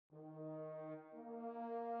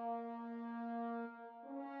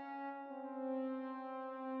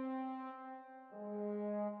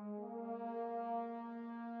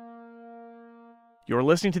You're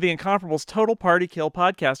listening to the Incomparables Total Party Kill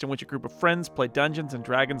podcast, in which a group of friends play Dungeons and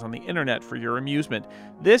Dragons on the internet for your amusement.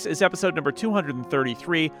 This is episode number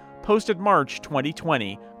 233, posted March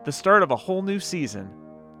 2020, the start of a whole new season.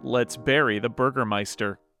 Let's bury the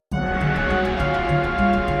Burgermeister.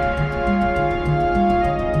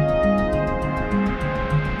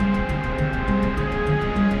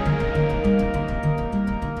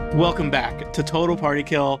 Welcome back to Total Party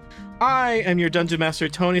Kill. I am your Dungeon Master,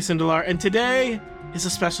 Tony Sindelar, and today is a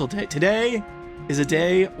special day. Today is a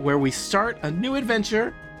day where we start a new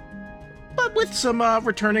adventure, but with some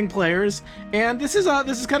returning players, and this is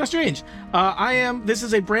kind of strange. This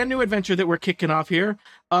is a brand new adventure that we're kicking off here,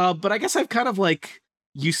 but I guess I've kind of like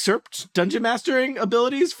usurped dungeon mastering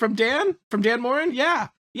abilities from Dan Morin. Yeah,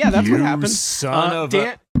 that's what happened. Son of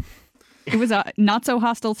Dan. It was a not so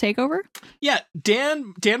hostile takeover. Yeah,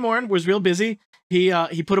 Dan Morin was real busy.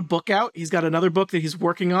 He put a book out. He's got another book that he's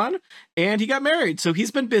working on, and he got married. So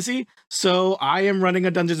he's been busy. So I am running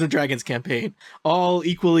a Dungeons and Dragons campaign, all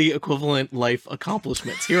equally equivalent life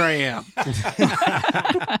accomplishments. Here I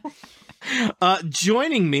am.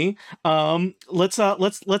 Joining me, let's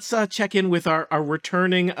check in with our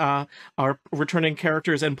returning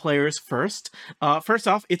characters and players first. First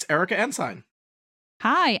off, it's Erica Ensign.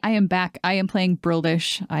 Hi, I am back. I am playing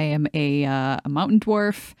Brildish. I am a mountain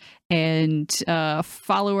dwarf and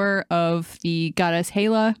follower of the goddess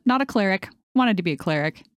Hela. Not a cleric. Wanted to be a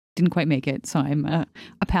cleric. Didn't quite make it, so I'm a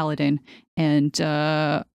paladin. And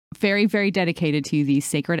very, very dedicated to the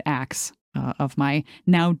sacred acts of my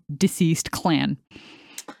now deceased clan.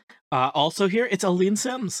 Also here, it's Aline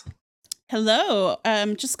Sims. Hello.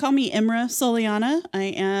 Just call me Imra Soliana. I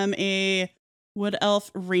am a Wood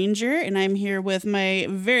Elf Ranger, and I'm here with my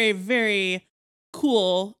very, very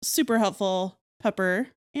cool, super helpful pupper,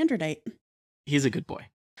 Androdite. He's a good boy.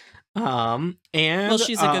 And well,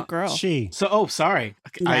 she's a good girl. Sorry.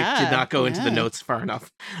 I did not go into the notes far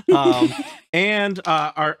enough. And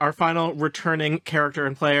our final returning character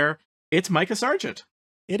and player, it's Micah Sargent.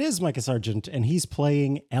 It is Micah Sargent, and he's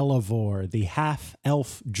playing Elevor, the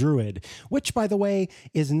half-elf druid, which, by the way,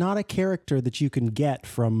 is not a character that you can get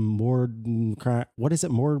from Mordheim's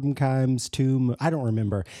Tomb? I don't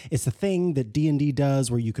remember. It's the thing that D&D does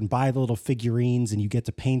where you can buy the little figurines and you get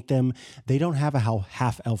to paint them. They don't have a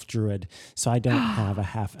half-elf druid, so I don't have a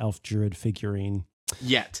half-elf druid figurine.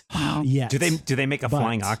 Yet. Yes. Do they make a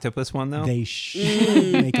flying octopus one, though? They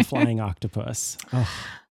should make a flying octopus. Oh.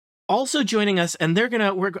 Also joining us, and I'm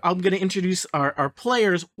gonna introduce our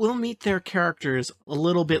players. We'll meet their characters a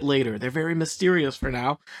little bit later. They're very mysterious for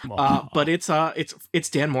now, but it's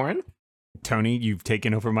Dan Morin. Tony, you've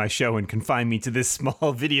taken over my show and confined me to this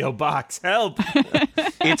small video box. Help!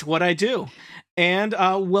 It's what I do. And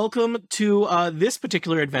welcome to this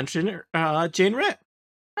particular adventure, Jane Ritt.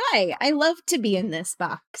 Hi, I love to be in this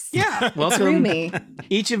box. Yeah, welcome. Through me.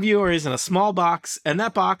 Each of you is in a small box, and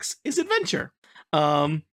that box is adventure.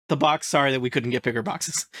 The box, sorry that we couldn't get bigger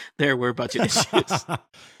boxes. There were budget issues.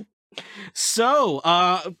 So,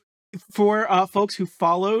 for folks who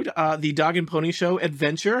followed the Dog and Pony Show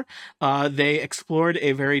adventure, they explored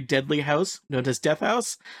a very deadly house known as Death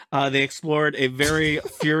House. They explored a very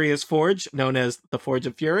furious forge known as the Forge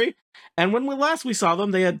of Fury. And when we saw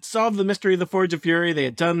them, they had solved the mystery of the Forge of Fury. They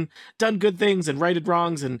had done good things and righted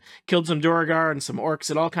wrongs and killed some Duragar and some orcs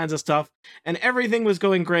and all kinds of stuff. And everything was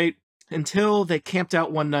going great, until they camped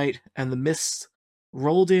out one night and the mists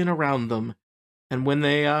rolled in around them. And when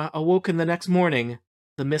they awoken the next morning,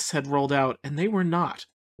 the mists had rolled out and they were not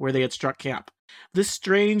where they had struck camp. This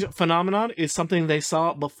strange phenomenon is something they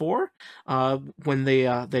saw before when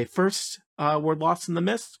they first were lost in the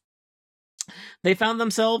mist. They found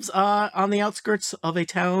themselves on the outskirts of a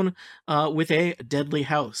town with a deadly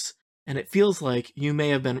house. And it feels like you may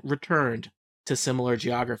have been returned to similar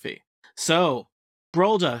geography. So,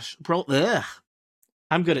 I'm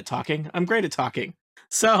good at talking. I'm great at talking.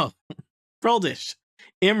 So, Brildish,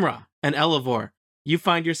 Imra, and Elevor, you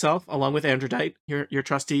find yourself, along with Androdite, your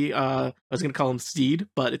trusty, I was going to call him Steed,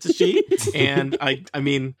 but it's a she. And I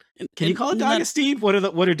mean, can you call a dog a Steed? What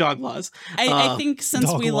are dog laws? I think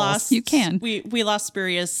since we lost, you can. We lost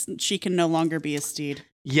Spurious, she can no longer be a Steed.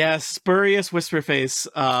 Yes, Spurious Whisperface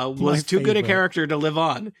was too good a character to live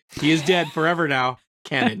on. He is dead forever now.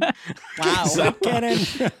 Canon. Wow. So, Canon.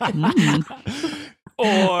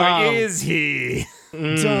 Or is he?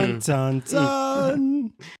 Dun, dun,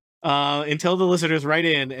 dun. Until the listeners write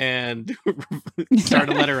in and start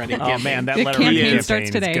a letter writing campaign. Oh man, that The letter writing campaign campaign starts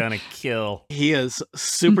is today. gonna kill. He is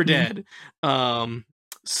super dead.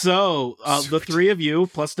 So the three of you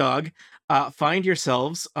plus dog find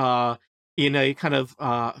yourselves in a kind of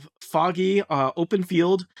foggy open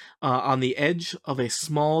field on the edge of a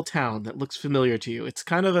small town that looks familiar to you. It's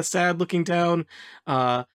kind of a sad looking town.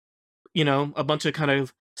 A bunch of kind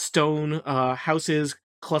of stone houses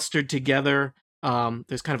clustered together.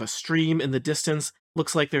 There's kind of a stream in the distance.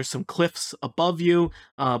 Looks like there's some cliffs above you,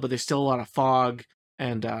 but there's still a lot of fog,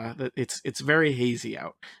 and it's very hazy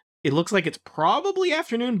out. It looks like it's probably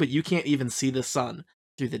afternoon, but you can't even see the sun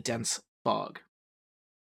through the dense fog.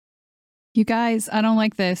 You guys, I don't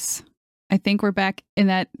like this. I think we're back in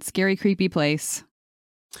that scary, creepy place.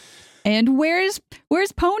 And where's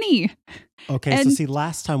Pony? Okay, so see,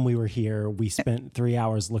 last time we were here, we spent 3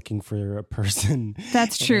 hours looking for a person.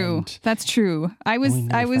 That's true. That's true. I was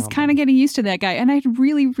found kind of him. getting used to that guy, and I'd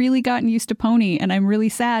really, really gotten used to Pony, and I'm really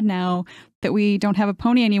sad now that we don't have a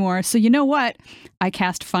pony anymore. So you know what? I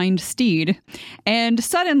cast Find Steed, and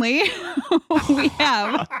suddenly we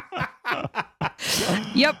have.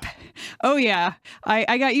 Yep. Oh yeah.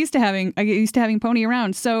 I got used to having Pony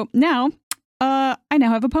around. So now, I now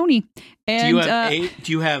have a pony. And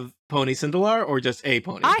do you have Pony Cindelar or just a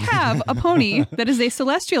pony? I have a pony that is a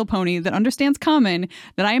celestial pony that understands common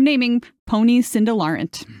that I am naming Pony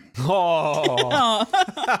Cindelarant. Oh,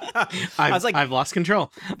 I've lost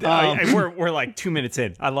control. we're like 2 minutes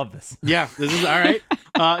in. I love this. Yeah, this is all right.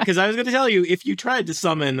 Because I was going to tell you, if you tried to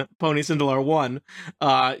summon Pony Cindelar 1,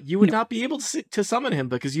 you would not be able to summon him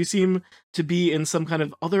because you seem to be in some kind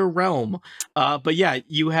of other realm. But yeah,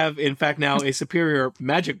 you have in fact now a superior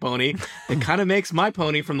magic pony that kind of makes my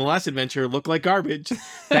pony from the last adventure look like garbage.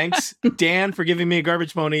 Thanks, Dan, for giving me a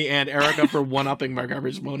garbage pony, and Erica for one-upping my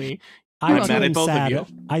garbage pony. I'm mad at both of you.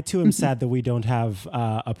 I too am sad that we don't have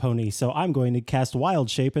a pony, so I'm going to cast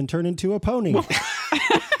Wild Shape and turn into a pony.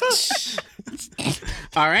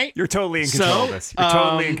 All right, you're totally in control of this. You're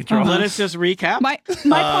totally in control. Let us just recap. My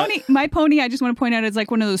pony. I just want to point out, is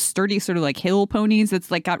like one of those sturdy sort of like hill ponies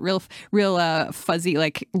that's like got real fuzzy,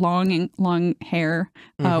 like long hair.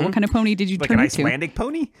 What kind of pony did you like turn an into? Icelandic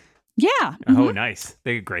pony? Yeah. Oh, nice.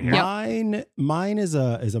 They get great hair. Mine is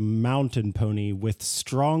a mountain pony with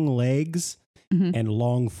strong legs and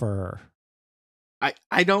long fur.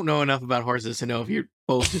 I don't know enough about horses to know if you're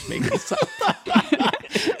both just making this up.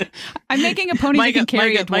 I'm making a pony that can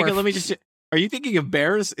carry a dwarf. Micah, let me just. Are you thinking of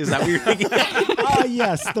bears? Is that what you're thinking?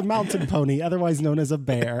 Yes, the mountain pony, otherwise known as a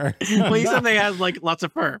bear. Well, you said they have like lots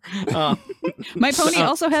of fur. My pony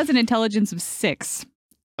also has an intelligence of 6.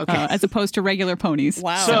 Okay. As opposed to regular ponies.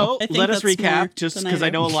 Wow. So let us that's more recap, just than because I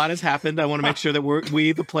know a lot has happened. I want to make sure that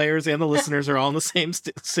we, the players and the listeners, are all in the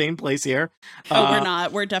same place here. We're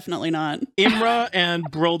not. We're definitely not. Imra and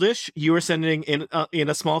Broldish, you are sending in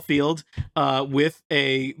a small field with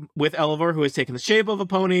Elivor, who has taken the shape of a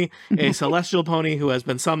pony, a celestial pony who has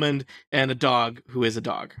been summoned, and a dog who is a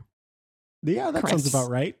dog. Yeah, that sounds about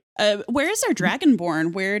right. Where is our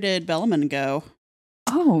dragonborn? Where did Bellaman go?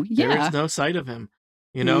 Oh, yeah. There is no sight of him.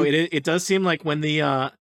 You know, it does seem like when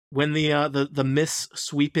the mists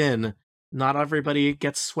sweep in, not everybody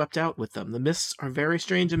gets swept out with them. The mists are very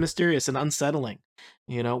strange and mysterious and unsettling.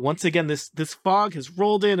 You know, once again, this fog has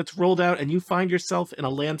rolled in, it's rolled out, and you find yourself in a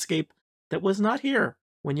landscape that was not here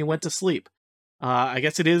when you went to sleep. I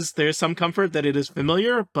guess there's some comfort that it is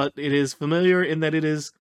familiar, but it is familiar in that it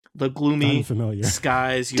is the gloomy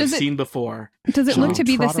skies you've seen before. Does it look to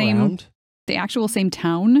be the actual same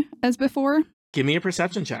town as before? Give me a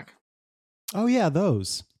perception check. Oh, yeah,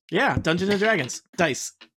 those. Yeah, Dungeons & Dragons.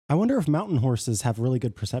 Dice. I wonder if mountain horses have really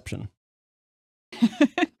good perception.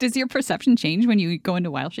 Does your perception change when you go into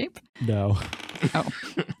wild shape? No. Oh.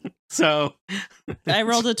 So. I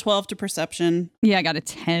rolled a 12 to perception. Yeah, I got a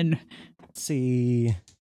 10. Let's see.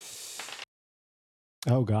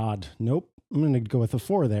 Oh, God. Nope. I'm going to go with a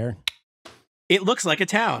 4 there. It looks like a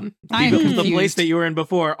town. I'm the confused. place that you were in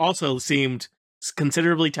before also seemed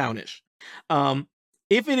considerably townish.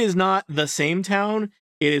 If it is not the same town,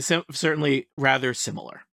 it is certainly rather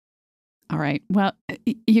similar. All right. Well,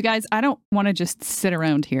 you guys, I don't want to just sit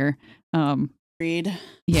around here. Read.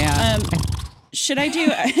 Yeah. Should I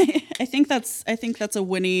do? I think that's a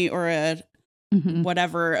Winnie or a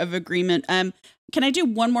whatever of agreement. Can I do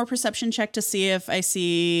one more perception check to see if I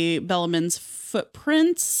see Bellaman's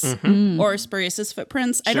footprints or Spurius's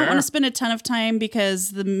footprints? I don't want to spend a ton of time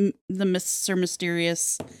because the mists are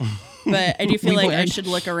mysterious, but I do feel like I should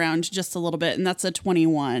look around just a little bit, and that's a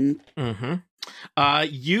 21.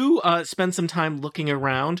 You spend some time looking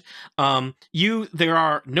around. There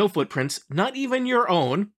are no footprints, not even your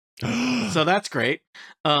own. So that's great.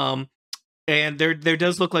 And there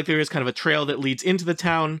does look like there is kind of a trail that leads into the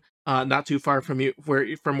town, not too far from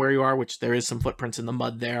where you are, which there is some footprints in the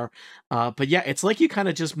mud there. But yeah, it's like you kind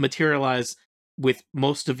of just materialize with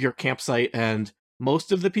most of your campsite and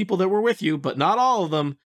most of the people that were with you, but not all of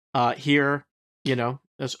them, here,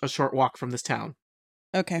 a short walk from this town.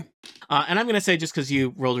 Okay. And I'm going to say, just because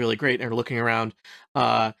you rolled really great and are looking around,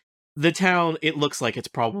 the town, it looks like it's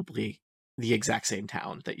probably the exact same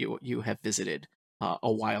town that you have visited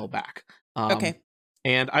a while back. Okay.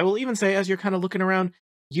 And I will even say, as you're kind of looking around,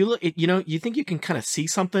 you think you can kind of see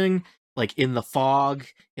something like in the fog,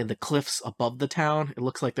 in the cliffs above the town. It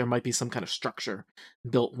looks like there might be some kind of structure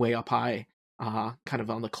built way up high, kind of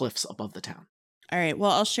on the cliffs above the town. All right.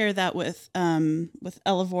 Well, I'll share that with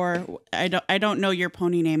Elevor. I don't know your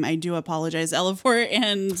pony name. I do apologize, Elevor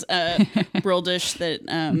and Brildish. That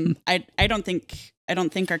I don't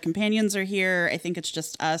think our companions are here. I think it's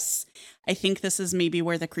just us. I think this is maybe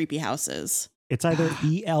where the creepy house is. It's either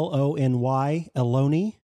Elony,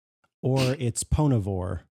 Eloni, or it's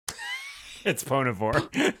Ponivore. It's Ponivore.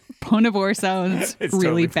 Ponivore sounds It's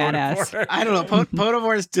really totally badass. Ponivore. I don't know.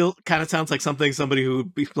 Ponivore still kind of sounds like something somebody who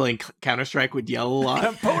would be playing Counter-Strike would yell a lot.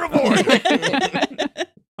 Ponivore.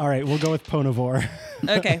 All right, we'll go with Ponivore.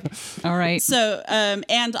 Okay. All right. So,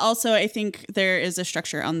 and also, I think there is a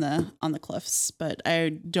structure on the cliffs, but I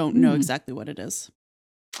don't know exactly what it is.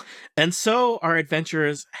 And so our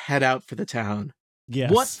adventurers head out for the town. Yes.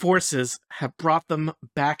 What forces have brought them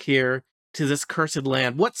back here to this cursed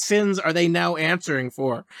land? What sins are they now answering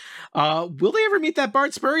for? Will they ever meet that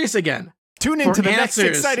Bard Spurious again? Tune into For the next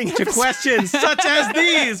answers exciting to episode. questions such as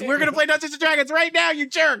these. We're going to play Dungeons & Dragons right now, you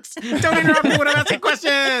jerks. Don't interrupt me when I'm asking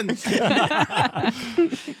questions.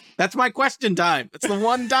 That's my question time. It's the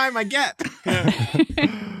one time I get.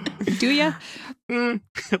 Do ya?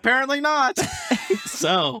 Apparently not.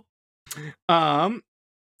 So,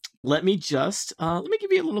 let me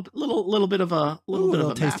give you a little bit of a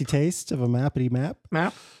tasty taste of a mappity map.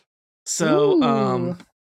 So, Ooh.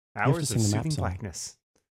 Hours sing of the map soothing song. blackness.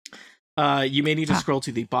 you may need to scroll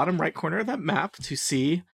to the bottom right corner of that map to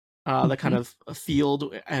see the kind of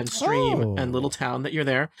field and stream and little town that you're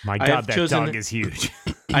there. My I God, have that chosen- dog is huge.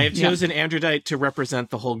 I have chosen Androdite to represent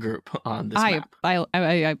the whole group on this map. I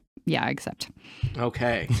accept.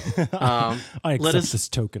 Okay. I accept let us- this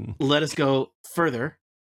token. Let us go further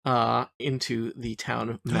into the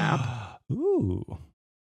town map. Ooh.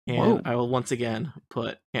 And Whoa. I will once again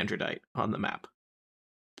put Androdite on the map.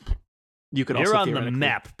 You could You're also on the theoretically-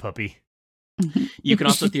 map, puppy. You can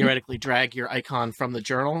also theoretically drag your icon from the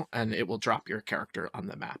journal, and it will drop your character on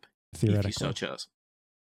the map if you Theoretically. so chose.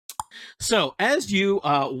 So, as you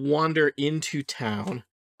wander into town,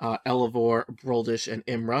 Elevor, Broldish, and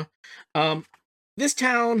Imra, this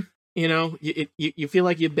town, you feel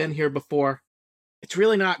like you've been here before. It's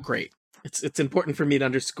really not great. It's important for me to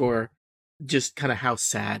underscore just kind of how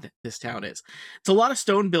sad this town is. It's a lot of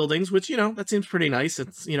stone buildings, which, that seems pretty nice.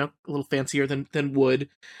 It's, a little fancier than wood.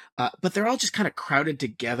 But they're all just kind of crowded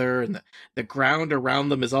together, and the ground around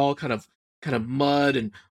them is all kind of mud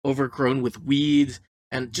and overgrown with weeds.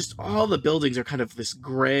 And just all the buildings are kind of this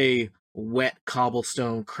gray, wet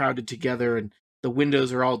cobblestone crowded together, and the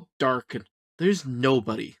windows are all dark, and there's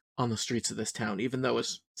nobody on the streets of this town, even though it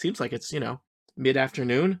seems like it's,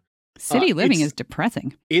 mid-afternoon. City living it's- is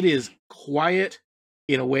depressing. It is quiet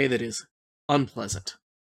in a way that is unpleasant.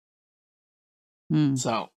 Hmm.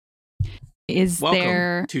 So, Is welcome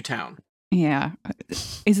there? to town. Yeah.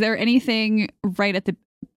 Is there anything right at the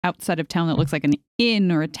outside of town that looks like an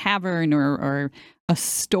inn or a tavern or a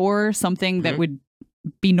store, something that Mhm. would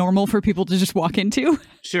be normal for people to just walk into?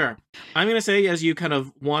 Sure. I'm going to say, as you kind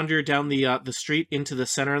of wander down the street into the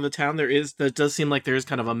center of the town, that does seem like there is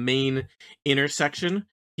kind of a main intersection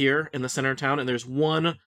here in the center of town, and there's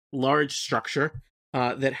one large structure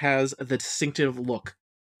that has the distinctive look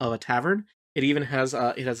of a tavern. It even has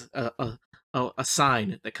a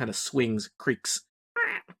sign that kind of swings, creaks.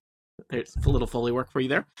 There's a little Foley work for you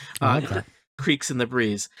there. I like that. Creaks in the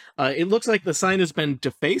breeze. It looks like the sign has been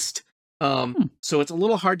defaced, so it's a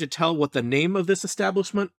little hard to tell what the name of this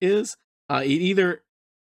establishment is. It either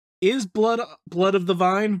is Blood of the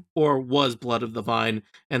Vine or was Blood of the Vine,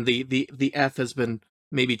 and the F has been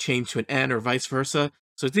maybe changed to an N or vice versa.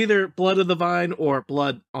 So it's either Blood of the Vine or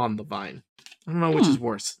Blood on the Vine. I don't know which is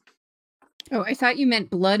worse. Oh, I thought you meant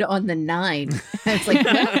blood on the 9. It's like,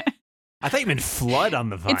 what? I thought you meant flood on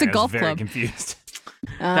the vine. It's a I was golf very club. confused.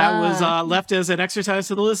 That was left as an exercise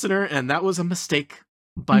to the listener, and that was a mistake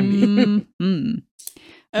by me. Mm.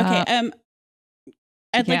 Okay.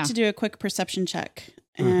 I'd yeah. like to do a quick perception check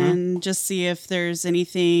Mhm. and just see if there's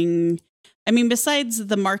anything. I mean, besides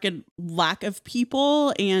the marked lack of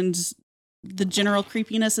people and the general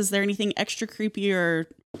creepiness, is there anything extra creepy or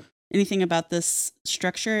anything about this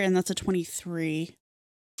structure? And that's a 23.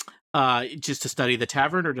 Just to study the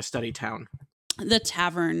tavern or to study town? The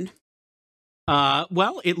tavern.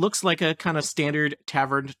 Well, it looks like a kind of standard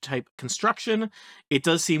tavern type construction. It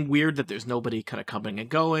does seem weird that there's nobody kind of coming and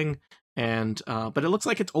going, and but it looks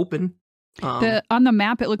like it's open. On the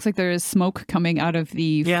map, it looks like there is smoke coming out of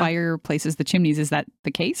the Yeah. fireplaces, the chimneys. Is that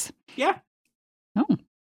the case? Yeah. Oh,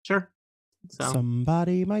 Sure. So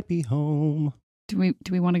Somebody might be home. do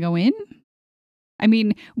we want to go in? I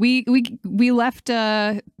mean, we left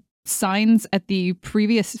signs at the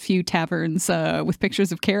previous few taverns with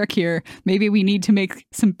pictures of Carrick here. Maybe we need to make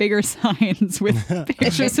some bigger signs with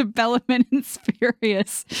pictures of Bellaman and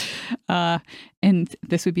Spurious. And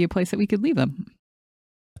this would be a place that we could leave them.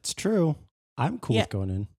 That's true. I'm cool Yeah. with going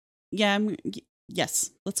in. Yeah, yes.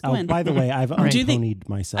 Let's go Oh, in. by the way, I've Do they- unponied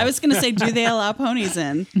myself. I was going to say, do they allow ponies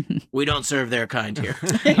in? we don't serve their kind here.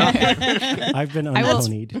 I've been I will-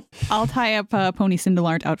 unponied. I'll tie up Pony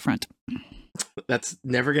Cindelart out front. That's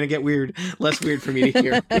never going to get weird. Less weird for me to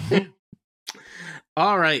hear.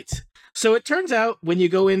 All right. So it turns out when you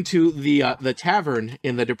go into the tavern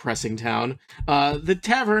in the depressing town, the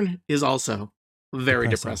tavern is also very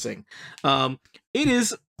depressing. It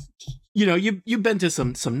is, you've been to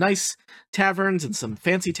some nice taverns and some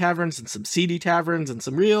fancy taverns and some seedy taverns and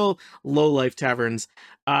some real low life taverns,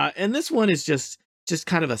 and this one is just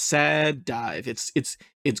kind of a sad dive.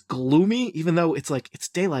 It's gloomy, even though it's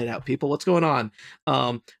daylight out. People, what's going on?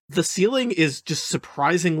 The ceiling is just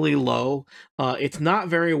surprisingly low. It's not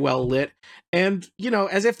very well lit, and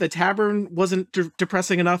as if the tavern wasn't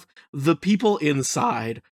depressing enough, the people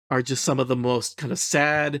inside are just some of the most kind of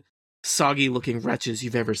sad, soggy looking wretches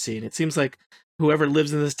you've ever seen. It seems like whoever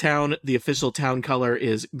lives in this town, the official town color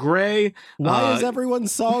is gray. Why is everyone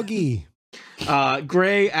soggy?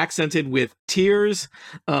 Gray accented with tears.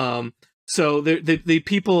 So the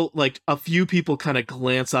people, like a few people, kind of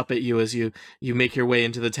glance up at you as you make your way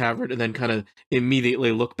into the tavern, and then kind of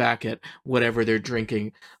immediately look back at whatever they're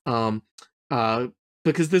drinking.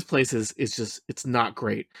 Because this place is just, it's not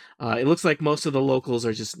great. It looks like most of the locals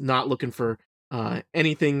are just not looking for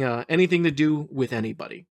anything to do with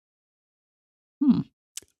anybody.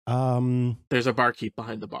 There's a barkeep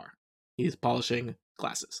behind the bar. He's polishing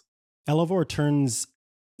glasses. Elevor turns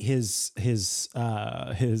his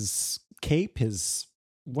cape, his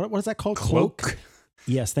what is that called? Cloak.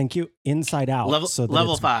 Yes, thank you. Inside out. Level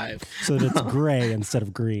 5. So that it's gray instead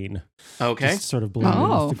of green. Okay. Just sort of blending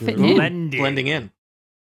Oh, with the fitting green. in. Blending in.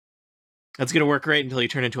 That's going to work great until you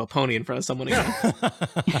turn into a pony in front of someone again.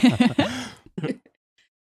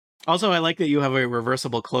 Also, I like that you have a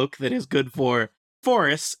reversible cloak that is good for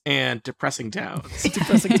forests and depressing towns.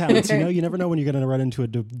 Depressing towns. You never know when you're going to run into a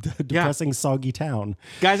depressing, soggy town.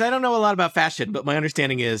 Guys, I don't know a lot about fashion, but my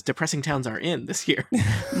understanding is depressing towns are in this year.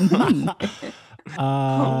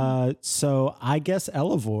 So I guess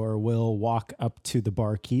Elevor will walk up to the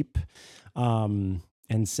barkeep and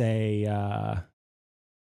say,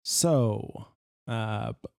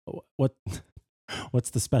 what's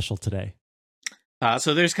the special today?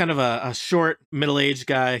 So there's kind of a short, middle-aged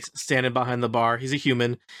guy standing behind the bar. He's a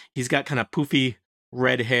human. He's got kind of poofy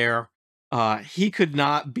red hair. He could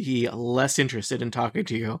not be less interested in talking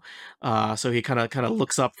to you. So he kind of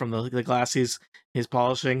looks up from the glass he's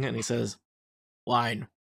polishing, and he says, "Wine."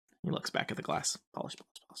 He looks back at the glass. Polish.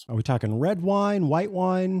 Are we talking red wine, white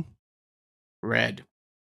wine? Red.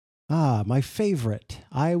 Ah, my favorite.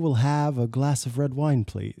 I will have a glass of red wine,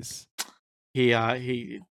 please.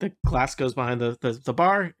 The glass goes behind the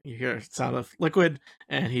bar. You hear a sound of liquid,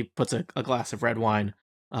 and he puts a glass of red wine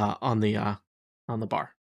on the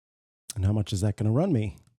bar. And how much is that going to run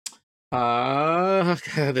me?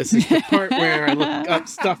 This is the part where I look up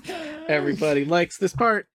stuff. Everybody likes this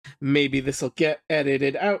part. Maybe this will get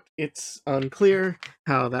edited out. It's unclear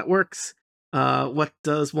how that works. What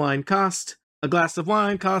does wine cost? A glass of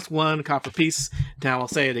wine costs 1 copper piece. Now I'll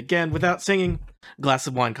say it again without singing. A glass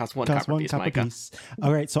of wine costs 1 copper piece, Micah.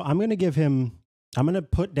 All right, so I'm going to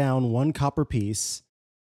put down 1 copper piece,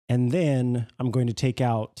 and then I'm going to take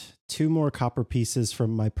out 2 more copper pieces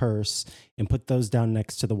from my purse and put those down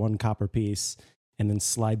next to the 1 copper piece, and then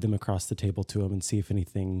slide them across the table to him and see if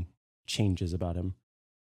anything changes about him.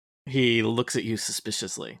 He looks at you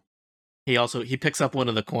suspiciously. He picks up one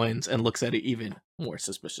of the coins and looks at it even more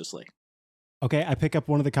suspiciously. Okay, I pick up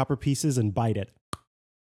one of the copper pieces and bite it.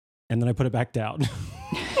 And then I put it back down.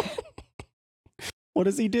 What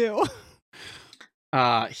does he do?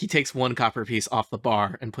 He takes 1 copper piece off the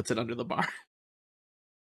bar and puts it under the bar.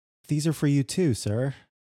 These are for you too, sir.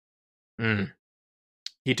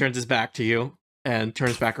 He turns his back to you and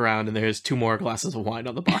turns back around, and there's 2 more glasses of wine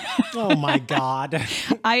on the bar. Oh my God.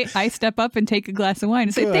 I step up and take a glass of wine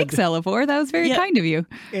and say, Good. "Thanks, Elevor. That was very kind of you."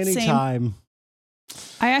 Anytime.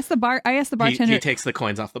 I asked the bartender. He takes the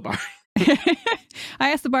coins off the bar.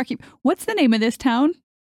 I asked the barkeep, "What's the name of this town?"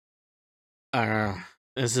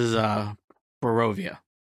 This is Borovia.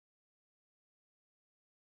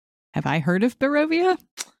 Have I heard of Barovia?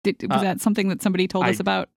 Was that something that somebody told us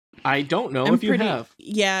about? I don't know if you have.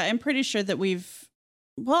 Yeah, I'm pretty sure that we've.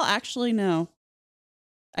 Well, actually, no.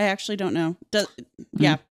 I actually don't know.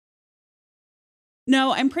 Yeah.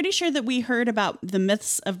 No, I'm pretty sure that we heard about the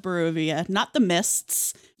myths of Barovia, not the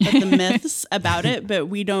mists, but the myths about it, but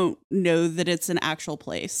we don't know that it's an actual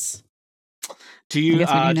place. Do you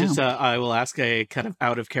I will ask a kind of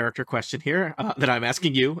out of character question here that I'm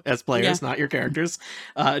asking you as players, not your characters.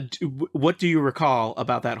 What do you recall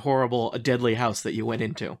about that horrible, deadly house that you went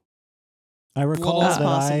into? I recall that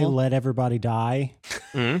I let everybody die.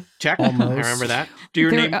 Check. Almost. I remember that. Do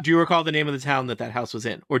you recall the name of the town that house was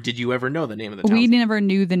in? Or did you ever know the name of the town? We never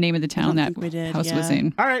knew the name of the town that house was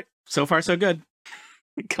in. All right. So far, so good.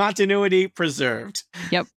 Continuity preserved.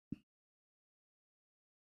 Yep.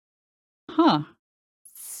 Huh.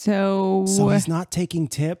 So he's not taking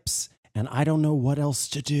tips, and I don't know what else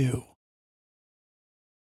to do.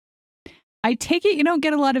 I take it you don't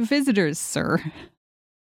get a lot of visitors, sir.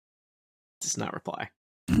 Does not reply.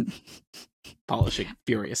 Polishing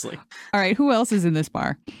furiously. All right, who else is in this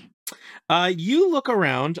bar? You look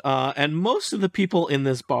around, and most of the people in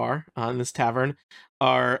this bar, in this tavern,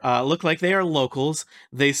 are look like they are locals.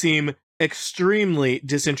 They seem extremely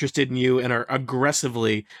disinterested in you and are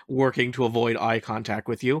aggressively working to avoid eye contact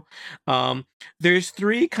with you. There's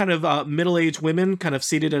three kind of middle-aged women kind of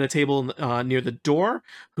seated at a table near the door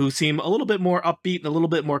who seem a little bit more upbeat and a little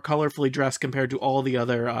bit more colorfully dressed compared to all the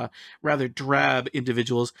other rather drab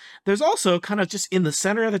individuals. There's also kind of just in the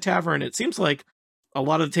center of the tavern, it seems like a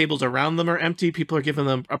lot of the tables around them are empty. People are giving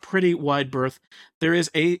them a pretty wide berth. There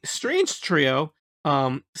is a strange trio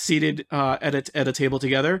seated at a table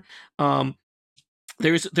together.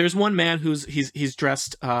 There's one man he's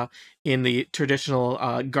dressed in the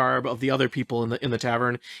traditional garb of the other people in the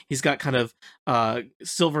tavern. He's got kind of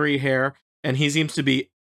silvery hair, and he seems to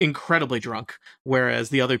be incredibly drunk, whereas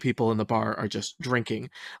the other people in the bar are just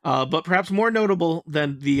drinking. But perhaps more notable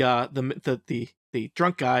than the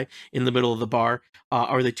drunk guy in the middle of the bar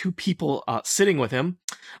are the two people sitting with him.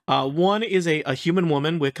 One is a human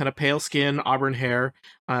woman with kind of pale skin, auburn hair,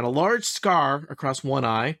 and a large scar across one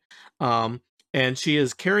eye. And she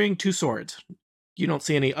is carrying two swords. You don't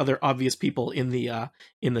see any other obvious people in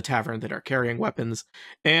the tavern that are carrying weapons.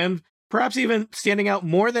 And perhaps even standing out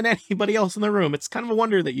more than anybody else in the room, it's kind of a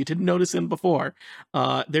wonder that you didn't notice him before.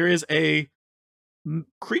 There is a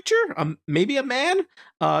creature, maybe a man,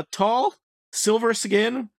 tall, silver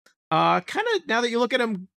skin, kind of, now that you look at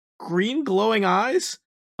him, green glowing eyes.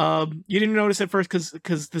 You didn't notice at first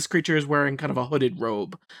because this creature is wearing kind of a hooded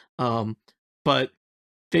robe. But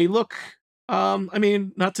they look, I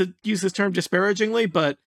mean, not to use this term disparagingly,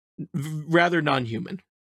 but rather non-human.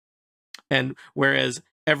 And whereas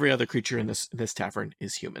every other creature in this tavern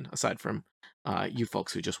is human, aside from you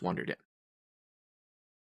folks who just wandered in.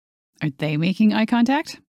 Are they making eye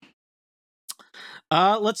contact?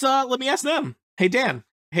 Let me ask them. Hey, Dan.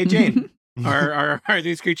 Hey, Jane. Are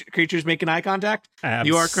these creatures making eye contact?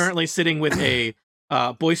 You are currently sitting with a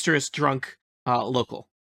boisterous, drunk local.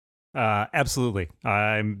 Absolutely.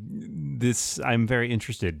 I'm very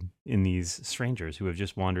interested in these strangers who have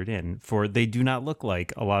just wandered in, for they do not look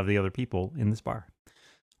like a lot of the other people in this bar.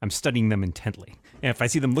 I'm studying them intently, and if I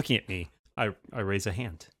see them looking at me, I raise a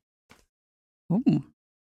hand. Ooh.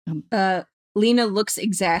 Lena looks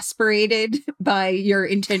exasperated by your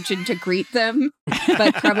intention to greet them,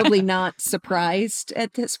 but probably not surprised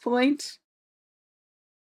at this point.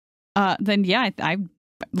 Then yeah, I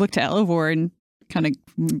look to Elivor and kind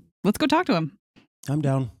of let's go talk to him. I'm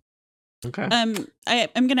down. Okay. I'm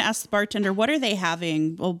going to ask the bartender, what are they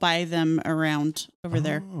having? We'll buy them around over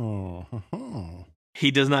there.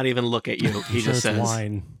 He does not even look at you. He just says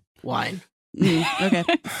wine. Wine. Okay.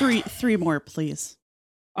 Three more, please.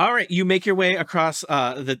 All right, you make your way across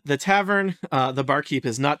the tavern. The barkeep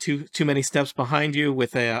is not too many steps behind you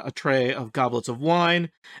with a tray of goblets of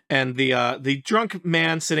wine, and the drunk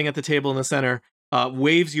man sitting at the table in the center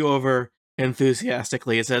waves you over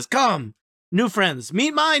enthusiastically. It says, "Come, new friends,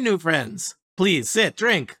 meet my new friends. Please sit,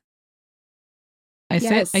 drink." I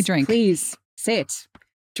sit, I drink. Please sit,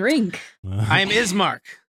 drink. I am Ismark.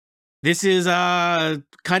 This is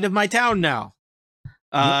kind of my town now.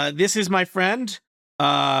 This is my friend.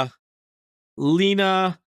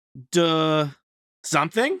 Lena de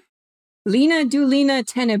something? Lena Dulina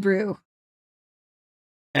Tenebrew.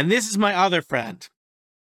 And this is my other friend.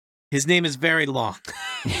 His name is very long.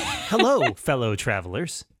 Hello, fellow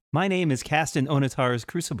travelers. My name is Caston Onatar's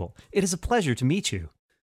Crucible. It is a pleasure to meet you.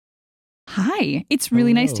 Hi, it's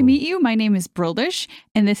really nice to Hello. meet you. My name is Brildish,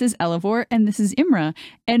 and this is Elevor, and this is Imra,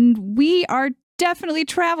 and we are definitely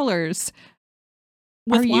travelers.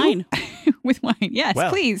 With Are you? wine. With wine, yes, Well,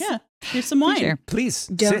 please. Yeah. Here's some wine. Sure. Please,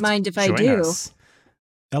 Don't sit. mind if I Join do. us.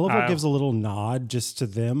 Elevor gives a little nod just to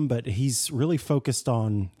them, but he's really focused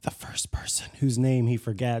on the first person whose name he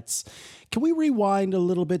forgets. Can we rewind a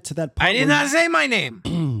little bit to that part? I did not say my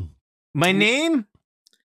name. My name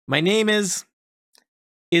is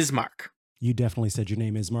Ismark. You definitely said your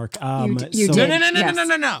name is Mark. You so did.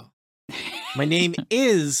 No. My name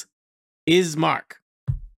is Ismark.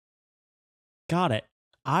 Got it.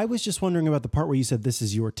 I was just wondering about the part where you said this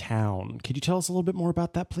is your town. Could you tell us a little bit more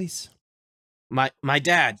about that, please? My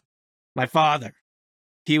dad, my father,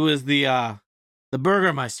 he was the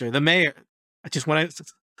Burgermeister, the mayor. I just want to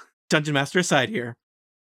Dungeon Master aside here.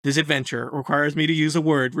 This adventure requires me to use a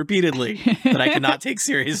word repeatedly that I cannot take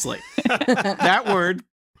seriously. That word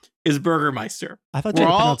is Burgermeister. I thought you We're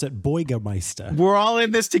would all- pronounce it Boigameister. We're all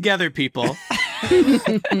in this together, people.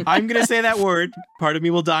 I'm going to say that word. Part of me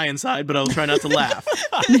will die inside, but I'll try not to laugh.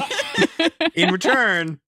 In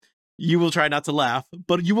return, you will try not to laugh,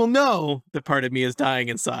 but you will know that part of me is dying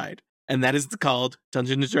inside. And that is called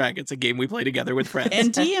Dungeons & Dragons, a game we play together with friends.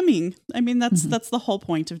 And DMing. I mean, Mhm. that's the whole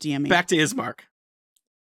point of DMing. Back to Ismark.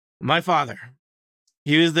 My father,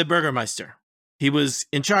 he was the Burgermeister. He was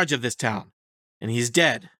in charge of this town, and he's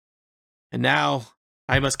dead. And now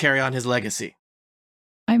I must carry on his legacy.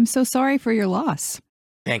 I'm so sorry for your loss.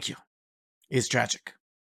 Thank you. It's tragic.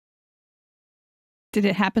 Did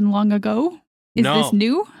it happen long ago? Is No. this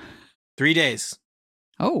new? 3 days.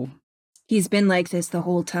 Oh, He's been like this the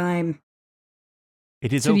whole time.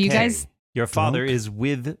 It is So do okay. you guys- Your father Drunk? is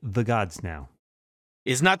with the gods now.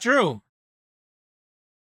 It's not true.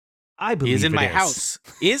 I believe He is in it my is. house.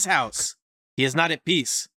 His house. He is not at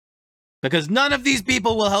peace. Because none of these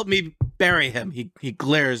people will help me bury him. He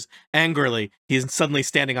glares angrily. He's suddenly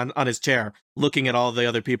standing on his chair, looking at all the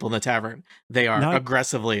other people in the tavern. They are Now-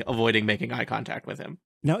 aggressively avoiding making eye contact with him.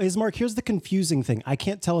 Now, Ismark, here's the confusing thing. I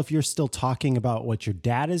can't tell if you're still talking about what your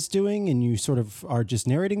dad is doing and you sort of are just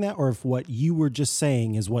narrating that, or if what you were just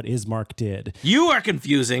saying is what Ismark did. You are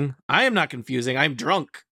confusing. I am not confusing. I'm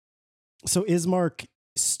drunk. So Ismark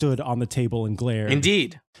stood on the table and glared.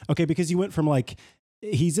 Indeed. Okay, because you went from like,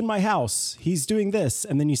 he's in my house, he's doing this,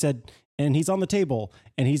 and then you said, and he's on the table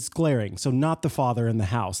and he's glaring. So not the father in the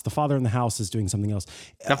house. The father in the house is doing something else.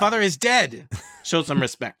 The father is dead. Show some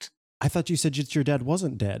respect. I thought you said that your dad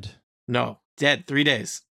wasn't dead. No, dead. 3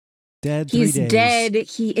 days. Dead 3 He's days. dead.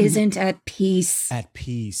 He isn't at peace. At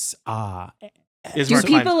peace. Ismark Do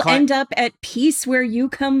people climbs- end up at peace where you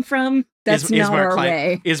come from? That's not our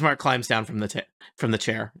way. Ismark climbs down from the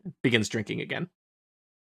chair, begins drinking again.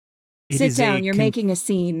 It Sit is a down. You're making a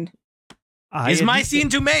scene. I It's my admit- scene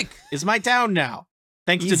to make. It's my town now.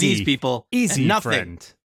 Thanks to Easy. these people. Easy, and nothing.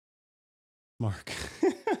 friend. Mark.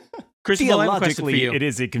 Crucible, I have a question for Theologically, you. it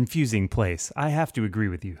is a confusing place. I have to agree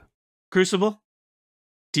with you. Crucible,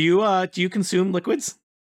 do you consume liquids?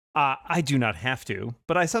 I do not have to,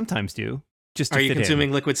 but I sometimes do. Just to Are you fit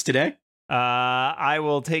consuming liquids today? in. I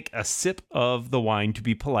will take a sip of the wine to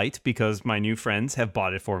be polite because my new friends have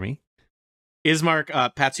bought it for me.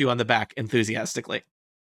 Ismark pats you on the back enthusiastically.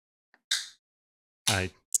 I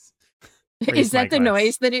Is my that the glass.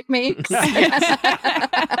 noise that it makes?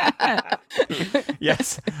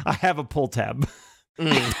 yes, I have a pull tab.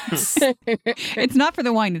 Mm. it's not for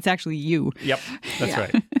the wine. It's actually you. Yep, that's Yeah.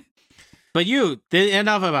 right. But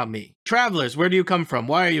enough about me. Travelers, where do you come from?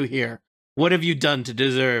 Why are you here? What have you done to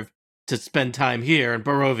deserve to spend time here in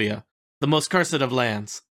Borovia, the most cursed of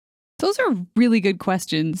lands? Those are really good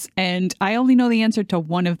questions, and I only know the answer to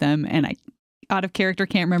one of them, and I, out of character,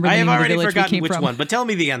 can't remember the I have name of the already village we forgotten came which from. one, but tell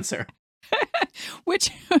me the answer. Which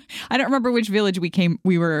I don't remember which village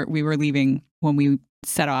we were leaving when we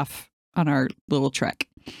set off on our little trek.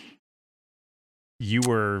 You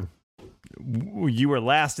were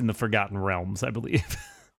last in the Forgotten Realms, I believe.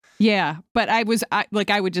 Yeah, but I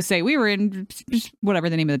would just say we were in whatever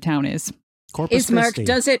the name of the town is. Corpus Ismark, Christi.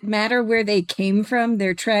 does it matter where they came from?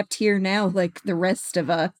 They're trapped here now like the rest of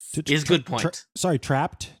us. Is good point. Sorry,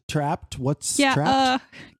 trapped? What's Yeah, trapped?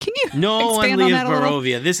 can you No one expand on leaves that a little?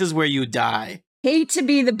 Barovia. This is where you die. Hate to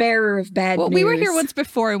be the bearer of bad Well, news. we were here once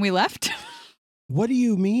before and we left. What do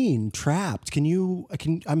you mean trapped?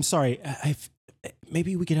 I'm sorry.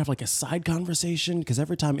 Maybe we could have like a side conversation because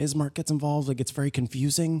every time Ismark gets involved, it gets very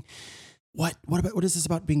confusing. What is this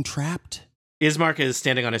about being trapped? Ismark is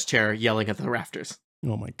standing on his chair yelling at the rafters.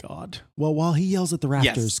 Oh my God. Well, while he yells at the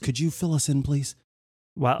rafters, Yes. could you fill us in, please?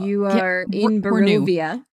 Well, You Yeah, are in we're new.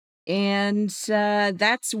 Barovia. And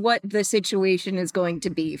that's what the situation is going to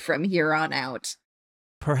be from here on out.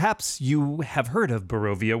 Perhaps you have heard of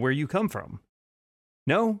Borovia where you come from.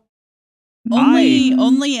 No?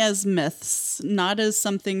 Only as myths, not as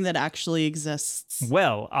something that actually exists.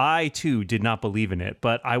 Well, I too did not believe in it,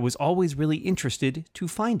 but I was always really interested to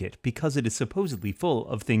find it because it is supposedly full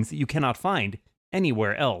of things that you cannot find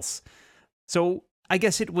anywhere else. So I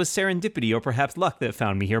guess it was serendipity or perhaps luck that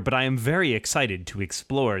found me here, but I am very excited to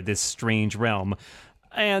explore this strange realm.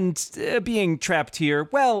 And being trapped here,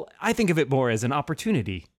 well, I think of it more as an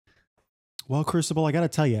opportunity. Well, Crucible, I got to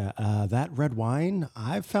tell you, that red wine,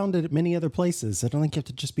 I've found it at many other places. I don't think you have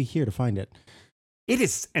to just be here to find it. It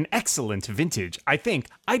is an excellent vintage. I think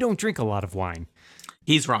I don't drink a lot of wine.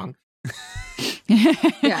 He's wrong.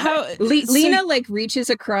 Yeah. Lena reaches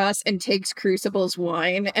across and takes Crucible's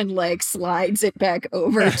wine and slides it back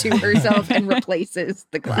over to herself and replaces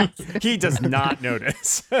the glass. He does not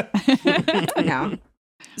notice. No.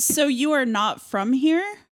 So you are not from here?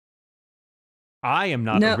 I am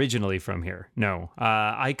not No. originally from here. No,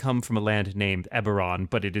 I come from a land named Eberron,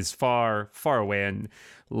 but it is far, far away. And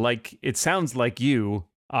it sounds like you,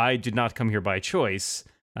 I did not come here by choice,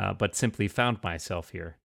 but simply found myself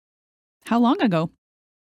here. How long ago?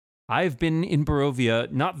 I've been in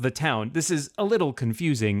Borovia, not the town. This is a little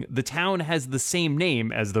confusing. The town has the same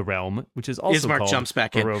name as the realm, which is also Ismark called jumps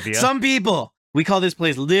back Borovia. in. Some people, we call this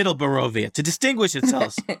place Little Borovia to distinguish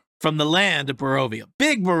itself from the land of Borovia.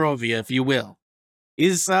 Big Borovia, if you will.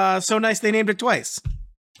 Is so nice they named it twice.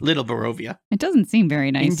 Little Borovia. It doesn't seem very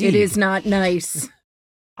nice. Indeed. It is not nice.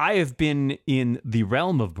 I have been in the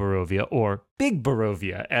realm of Borovia, or Big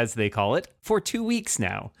Borovia, as they call it, for 2 weeks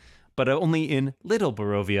now, but only in Little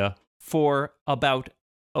Borovia for about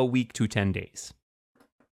a week to 10 days.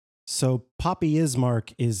 So Poppy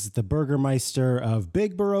Ismark is the Burgermeister of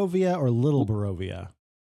Big Borovia or Little Borovia?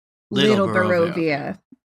 Little Borovia.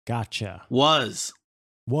 Gotcha. Was.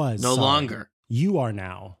 No No longer. You are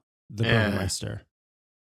now the Burgermeister.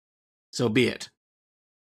 So be it.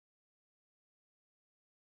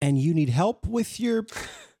 And you need help with your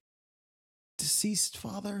deceased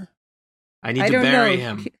father? I need I to don't bury know.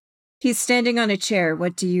 him. He's standing on a chair.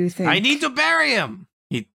 What do you think? I need to bury him.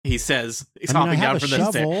 He says. He's I hopping have down a from the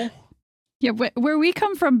stairs. shovel. Yeah, where we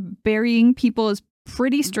come from, burying people is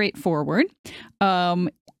pretty straightforward.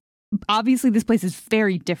 Obviously, this place is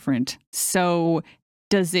very different. So,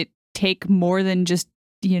 does it take more than just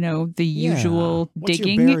the usual What's your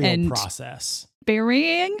digging burial and process?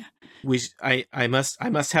 burying? I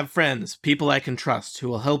must have friends, people I can trust, who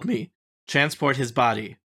will help me transport his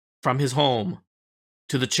body from his home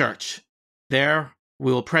to the church. There,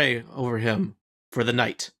 we will pray over him for the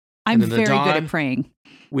night. I'm And in the very good dawn, at praying.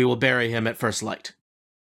 We will bury him at first light.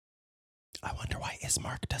 I wonder why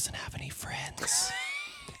Ismark doesn't have any friends.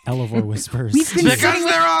 Elevor whispers. We've been Because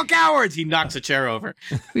they're all cowards! He knocks a chair over.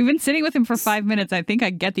 We've been sitting with him for 5 minutes. I think I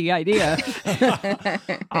get the idea.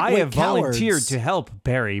 I Wait, have volunteered cowards. to help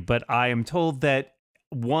Barry, but I am told that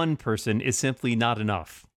one person is simply not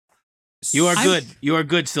enough. You are good. You are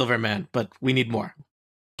good, Silverman, but we need more.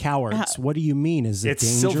 Cowards. What do you mean? Is it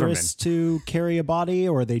It's dangerous to carry a body,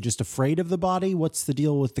 or are they just afraid of the body? What's the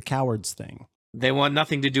deal with the cowards thing? They want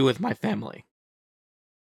nothing to do with my family.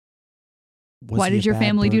 Was Why he did a your bad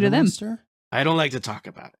family do to them? burgomaster? I don't like to talk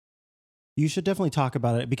about it. You should definitely talk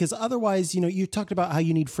about it because otherwise, you talked about how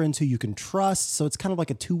you need friends who you can trust. So it's kind of like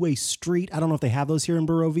a two-way street. I don't know if they have those here in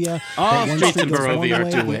Barovia. All That one streets in street goes one Barovia are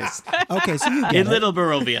way. two ways. Okay, so you get In it. Little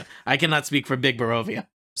Barovia. I cannot speak for Big Barovia.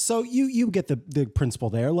 So you get the principle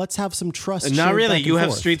there. Let's have some trust. Not shared really. back and You have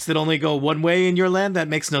forth. streets that only go one way in your land? That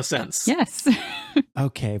makes no sense. Yes.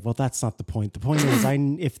 Okay, well that's not the point. The point is,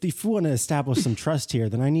 if we want to establish some trust here,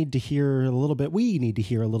 then I need to hear a little bit. We need to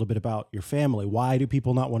hear a little bit about your family. Why do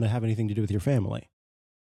people not want to have anything to do with your family?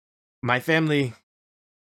 My family,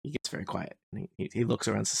 he gets very quiet. He looks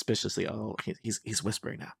around suspiciously. Oh, he's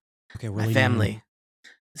whispering now. Okay, we're My leaning in. family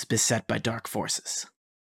is beset by dark forces.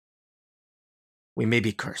 We may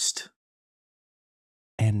be cursed.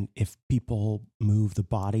 And if people move the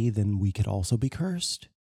body, then we could also be cursed.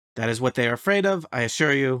 That is what they are afraid of. I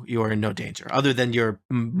assure you, you are in no danger, other than your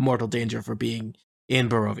mortal danger for being in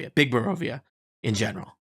Barovia, Big Barovia, in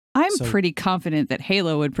general. I'm So- pretty confident that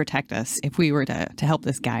Halo would protect us if we were to help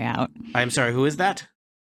this guy out. I'm sorry, who is that?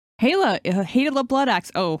 Halo Blood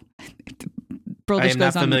Axe. Oh, I Broldish am not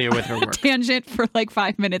goes on familiar with her a work. tangent for like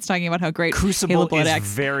 5 minutes talking about how great Halo Crucible Blood is Axe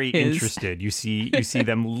very is. interested. You see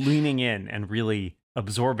them leaning in and really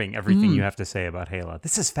absorbing everything you have to say about Hela.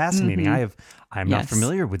 This is fascinating. Mhm. I'm not Yes.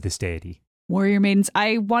 familiar with this deity. Warrior Maidens.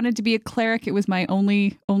 I wanted to be a cleric. It was my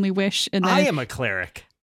only wish. And then I am a cleric.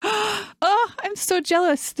 oh, I'm so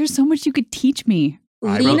jealous. There's so much you could teach me.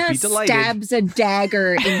 I will Lena be delighted. stabs a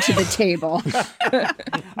dagger into the table.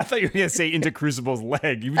 I thought you were going to say into Crucible's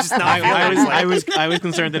leg. You were just not. I was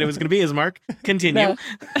concerned that it was going to be Ismark. Continue. No.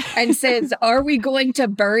 And says, "Are we going to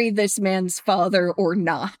bury this man's father or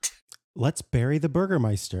not?" Let's bury the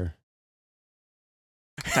Burgermeister.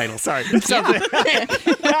 Title. Sorry. I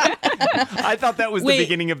thought that was Wait. the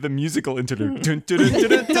beginning of the musical interlude. Dun, dun, dun, dun,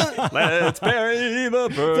 dun, dun. Let's bury the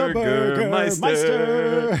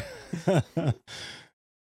Burgermeister.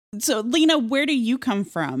 So, Lena, where do you come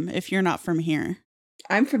from if you're not from here?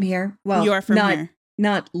 I'm from here. Well, You are from not, here.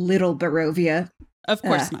 Not Little Barovia. Of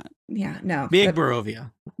course not. Yeah, no. Big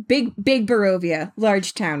Barovia. Big Barovia.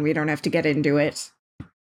 Large town. We don't have to get into it.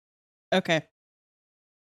 Okay.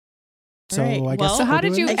 So Right, I guess well- So how we're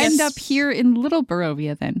did doing you this? end up here in Little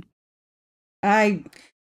Borovia then? I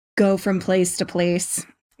go from place to place,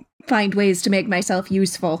 find ways to make myself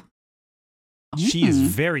useful. She is Mm.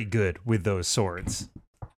 very good with those swords.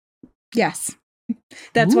 Yes.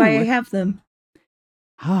 That's why I Ooh. have them.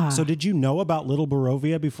 Ah. So did you know about Little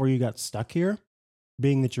Borovia before you got stuck here?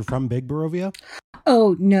 Being that you're from Big Borovia?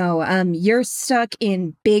 Oh, no. You're stuck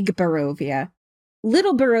in Big Barovia.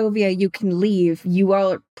 Little Barovia, you can leave. You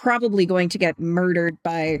are probably going to get murdered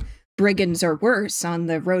by brigands or worse on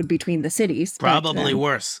the road between the cities. but, Probably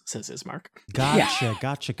worse, says Ismark. Gotcha.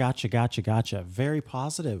 Very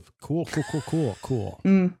positive. Cool.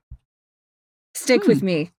 Stick with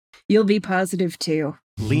me. You'll be positive too.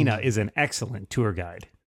 Lena is an excellent tour guide.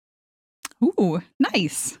 Ooh,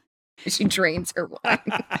 nice. She drains her wine.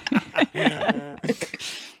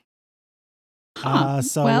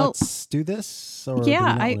 So Well, let's do this. Or do we yeah,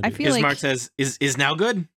 not I wanna do feel this? Ismark like says, is now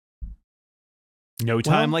good? No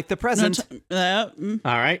time Well, like the No present. All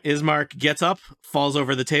right. Ismark gets up, falls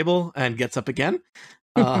over the table, and gets up again.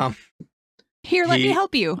 here, let me he-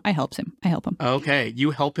 help you. I help him. Okay,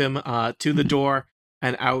 you help him to the door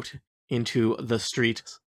and out into the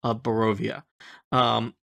streets of Barovia.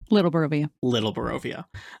 Little Borovia. Little Barovia.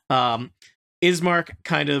 Ismark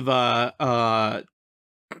kind of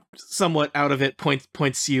somewhat out of it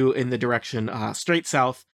points you in the direction straight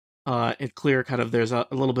south. It's clear kind of there's a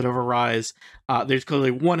little bit of a rise. There's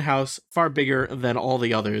clearly one house far bigger than all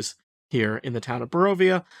the others here in the town of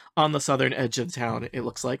Barovia. On the southern edge of town, it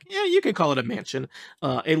looks like, yeah, you could call it a mansion.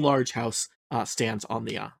 A large house stands on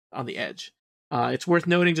the edge. It's worth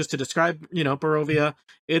noting, just to describe, Barovia,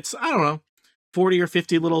 it's, I don't know, 40 or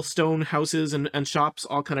 50 little stone houses and shops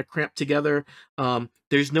all kind of cramped together.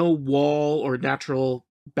 There's no wall or natural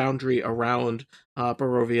boundary around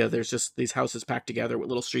Barovia. There's just these houses packed together with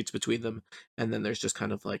little streets between them. And then there's just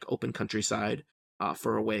kind of like open countryside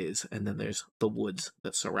for a ways. And then there's the woods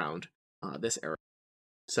that surround this area.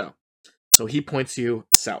 So he points you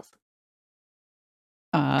south.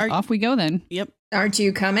 Off we go then. Yep. Aren't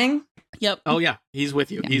you coming? Yep. Oh yeah, he's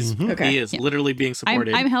with you. Yeah. He's Mhm. Okay. he is Yeah. literally being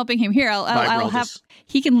supported. I'm helping him here. by I'll have. Braldis.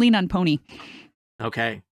 He can lean on Pony.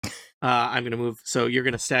 Okay. I'm gonna move. So you're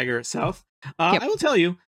gonna stagger south. Yep. I will tell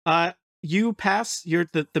you. You pass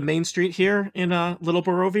the main street here in Little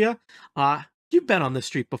Barovia. You've been on this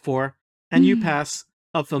street before, and you Mm. pass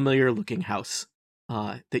a familiar looking house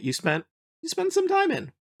that you spent some time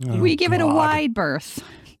in. Oh, we give it a God. wide berth.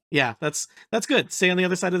 Yeah, that's good. Stay on the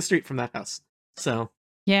other side of the street from that house. So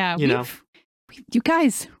Yeah, You know. you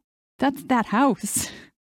guys, that's that house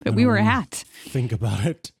that we were Oh. at. Think about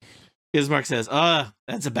it. Ismark says,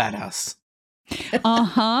 that's a bad house. Uh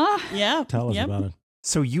huh. Yeah. Tell us yep. about it.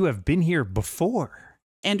 So you have been here before.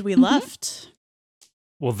 And we Mhm. left.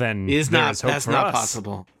 Well, then Is there not is hope that's for not us.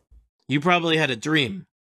 possible. You probably had a dream.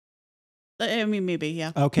 I mean, maybe,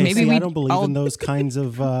 yeah. Okay, Maybe see, we I don't believe all- in those kinds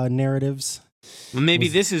of narratives. Well, maybe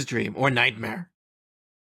Was- this is dream or nightmare.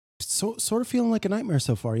 Sort of feeling like a nightmare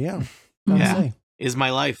so far, yeah. Gotta Yeah. say. Is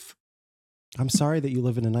my life. I'm sorry that you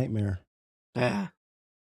live in a nightmare.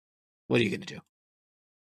 What are you gonna do?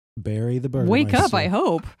 Bury the Burgermeister. Wake up, I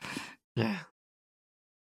hope. Yeah.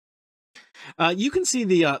 You can see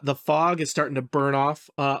the fog is starting to burn off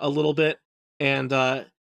a little bit, and I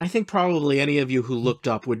think probably any of you who looked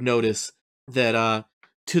up would notice that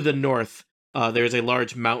to the north there's a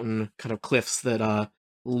large mountain kind of cliffs that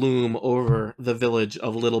loom over the village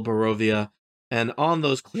of Little Barovia, and on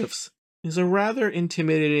those cliffs is a rather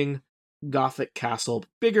intimidating Gothic castle,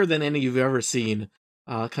 bigger than any you've ever seen,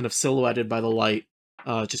 kind of silhouetted by the light,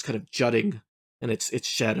 just kind of jutting. And its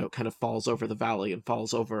shadow kind of falls over the valley and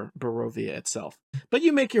falls over Barovia itself. But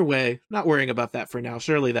you make your way, not worrying about that for now.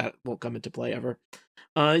 Surely that won't come into play ever.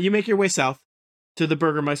 You make your way south to the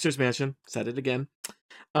Burgermeister's mansion. Said it again.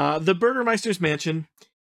 The Burgermeister's mansion,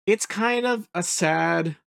 it's kind of a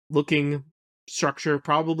sad-looking structure.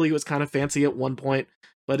 Probably was kind of fancy at one point,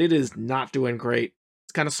 but it is not doing great.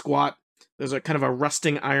 It's kind of squat. There's a kind of a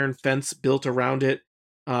rusting iron fence built around it,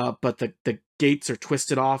 but the gates are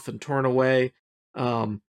twisted off and torn away.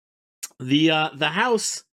 The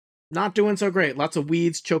house not doing so great. Lots of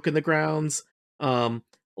weeds choking the grounds.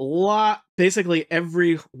 Basically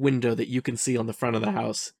every window that you can see on the front of the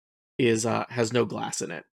house is has no glass in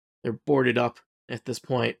it. They're boarded up at this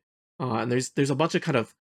point. And there's a bunch of kind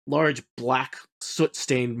of large black soot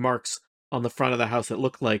stained marks on the front of the house that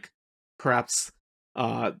look like perhaps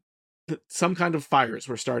some kind of fires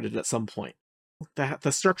were started at some point.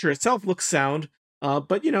 The structure itself looks sound,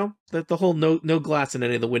 but you know, the whole no glass in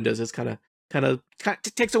any of the windows is kind of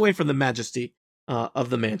takes away from the majesty of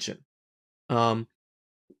the mansion.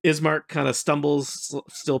 Ismark kind of stumbles,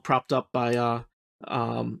 still propped up by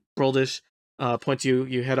Broldish, points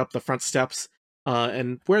you head up the front steps,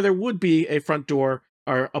 and where there would be a front door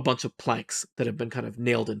are a bunch of planks that have been kind of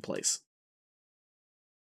nailed in place.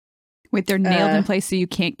 Wait, they're nailed in place so you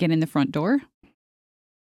can't get in the front door?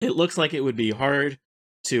 It looks like it would be hard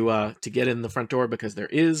to get in the front door because there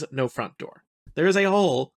is no front door. There is a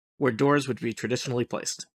hole where doors would be traditionally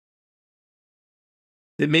placed.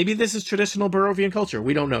 Maybe this is traditional Barovian culture.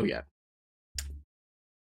 We don't know yet.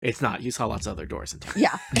 It's not. You saw lots of other doors in town.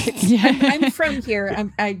 Yeah. I'm from here.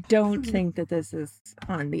 I don't think that this is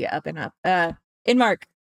on the up and up. Ismark.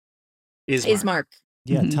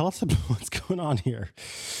 Yeah, tell us about what's going on here.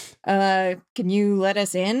 Can you let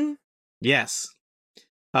us in? Yes.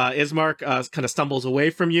 Ismark kind of stumbles away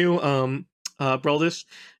from you, Broldish,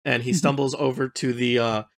 and he stumbles over to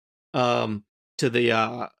the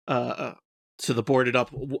boarded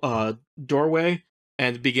up doorway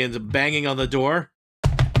and begins banging on the door.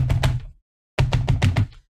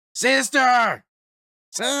 Sister!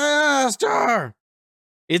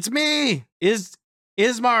 It's me!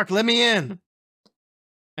 Ismark, let me in!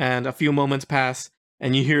 And a few moments pass,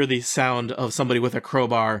 and you hear the sound of somebody with a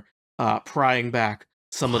crowbar prying back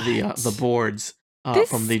some of the boards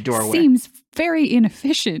from the doorway. This seems very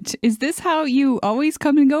inefficient. Is this how you always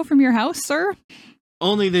come and go from your house, sir?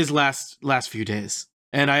 Only these last few days,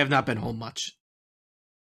 and I have not been home much.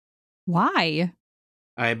 Why?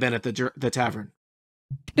 I have been at the tavern.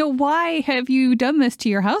 No, why have you done this to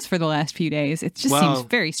your house for the last few days? It just seems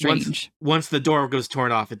very strange. Once the door was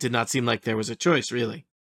torn off, it did not seem like there was a choice, really.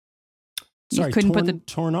 Sorry, you couldn't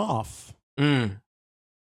torn off.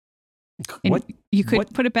 What? You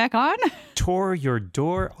could put it back on? Tore your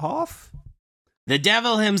door off? The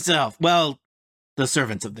devil himself. Well, the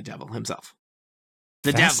servants of the devil himself.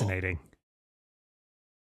 The Fascinating. devil.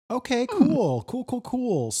 Okay,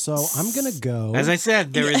 cool. So I'm gonna go. As I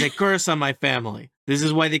said, there is a curse on my family. This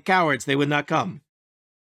is why the cowards, they would not come.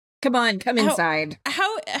 Come on, come inside.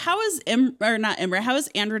 How is how is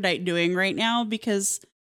Androdite doing right now? Because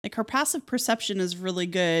like her passive perception is really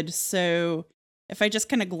good. So if I just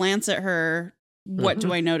kind of glance at her, what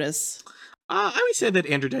do I notice? I would say that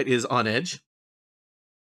Androdite is on edge.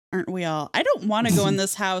 Aren't we all? I don't want to go in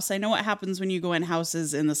this house. I know what happens when you go in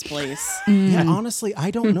houses in this place. Yeah, honestly,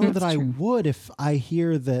 I don't know that I would if I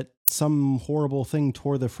hear that some horrible thing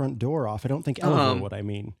tore the front door off. I don't think Elva would. I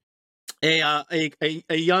mean, a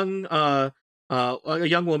young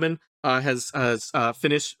woman has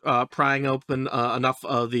finished prying open enough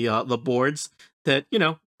of the boards that, you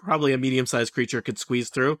know, probably a medium-sized creature could squeeze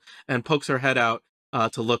through, and pokes her head out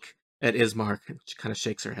to look at Ismark. And she kind of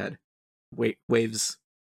shakes her head, waves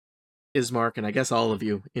Ismark and I guess all of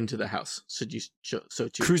you into the house. Should you so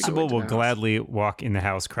choose? Crucible will gladly walk in the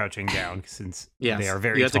house crouching down since they are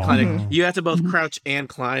very tall. You have to both crouch and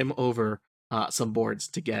climb over some boards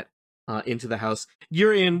to get into the house.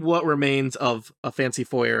 You're in what remains of a fancy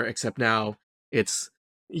foyer, except now it's,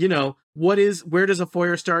 you know, where does a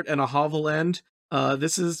foyer start and a hovel end?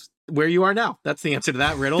 This is where you are now. That's the answer to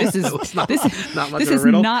that riddle. This is not much this of a is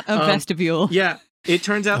riddle. not a vestibule. Yeah. It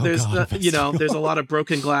turns out there's a lot of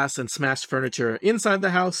broken glass and smashed furniture inside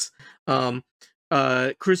the house.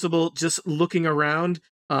 Crucible, just looking around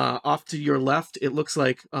off to your left, it looks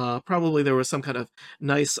like probably there was some kind of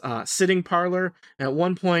nice sitting parlor at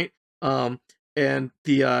one point. And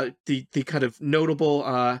the kind of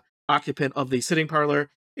notable occupant of the sitting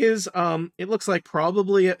parlor is it looks like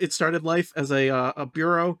probably it started life as a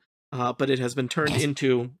bureau, but it has been turned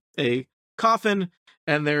into a coffin,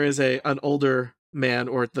 and there is an older man,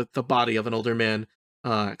 or the body of an older man,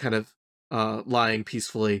 kind of lying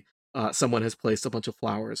peacefully. Someone has placed a bunch of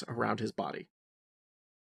flowers around his body.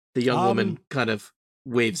 The young woman kind of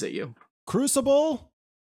waves at you. Crucible?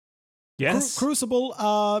 Yes? Crucible,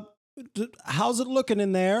 how's it looking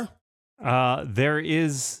in there? There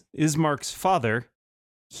is Ismark's father.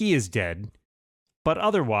 He is dead. but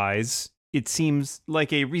otherwise, it seems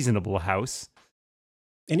like a reasonable house.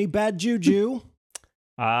 Any bad juju?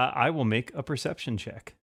 I will make a perception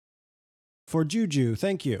check. For juju,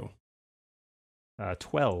 thank you.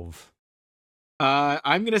 12.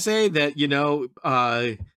 I'm going to say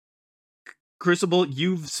that, Crucible,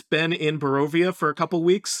 you've been in Borovia for a couple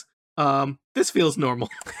weeks. This feels normal.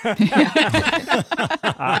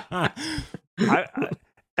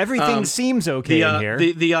 Everything seems okay in here.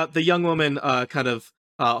 The young woman kind of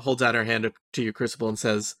holds out her hand to you, Crucible, and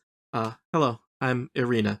says, "Hello, I'm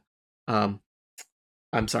Irina. I'm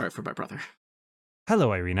sorry for my brother."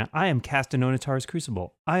 Hello, Irina. I am Castanonatar's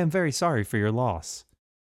Crucible. I am very sorry for your loss.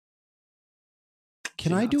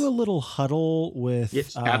 Can I do a little huddle with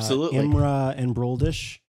Yes, absolutely. Imra and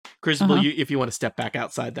Broldish? Crucible, if you want to step back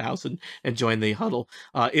outside the house and join the huddle.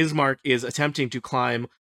 Ismark is attempting to climb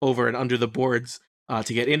over and under the boards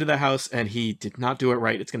to get into the house, and he did not do it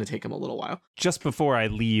right. It's going to take him a little while. Just before I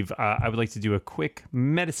leave, I would like to do a quick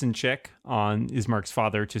medicine check on Ismark's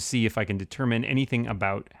father to see if I can determine anything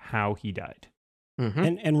about how he died.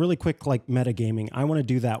 Mm-hmm. And really quick, like metagaming, I want to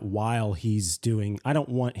do that while he's doing. I don't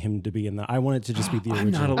want him to be in the. I want it to just be the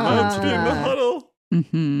original. I'm not allowed to be in the huddle.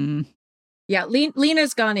 Mm-hmm. Yeah,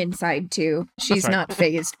 Lena's gone inside too. She's right. not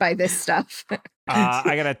phased by this stuff.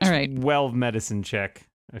 I got a All right. 12 medicine check.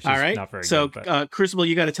 She's All right. Not very So, good, but Crucible,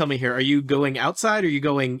 you got to tell me here: are you going outside, or are you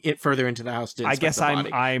going further into the house? To I inspect guess the I'm.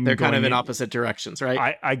 body? They're kind of in going opposite directions,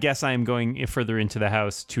 right? I guess I am going further into the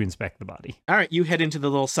house to inspect the body. All right, you head into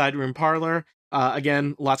the little side room parlor.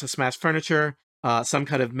 Again, lots of smashed furniture, some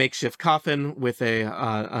kind of makeshift coffin with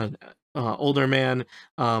a older man.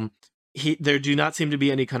 There do not seem to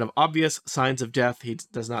be any kind of obvious signs of death. He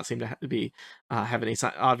does not seem to have any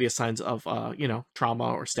obvious signs of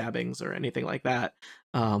trauma or stabbings or anything like that.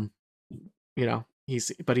 He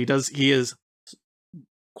is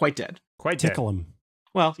quite dead. Quite dead. Tickle him.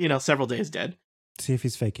 Well, several days dead. See if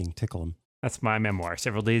he's faking. Tickle him. That's my memoir.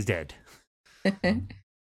 Several days dead.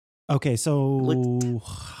 Okay, so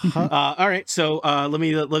all right, so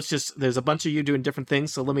let's just, there's a bunch of you doing different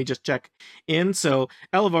things, so let me just check in. So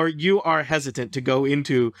Elevor, you are hesitant to go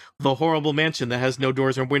into the horrible mansion that has no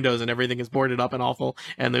doors or windows and everything is boarded up and awful,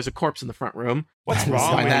 and there's a corpse in the front room. What's That is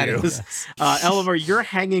wrong Why with that you? is. Elevor, you're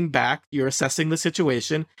hanging back, you're assessing the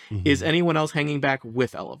situation. Mhm. Is anyone else hanging back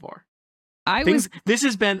with Elevor? I was This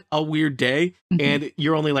has been a weird day, Mhm. and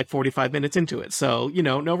you're only like 45 minutes into it, so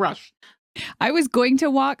no rush. going to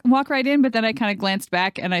walk right in, but then I kind of glanced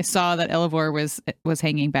back and I saw that Elevor was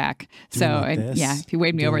hanging back. Doing So like this? if you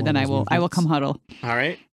wave me Doing over, one then of I those will movements? come huddle. All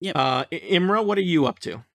right. Yep. Imra, what are you up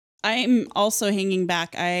to? I'm also hanging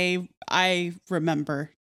back. I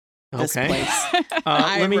remember this Okay. place.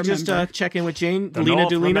 Let me just remember. check in with Jane. The Lena, North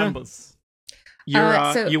do Lena? remembers.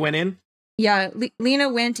 You went in? Yeah, Lena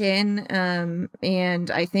went in, and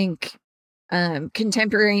I think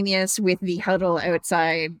contemporaneous with the huddle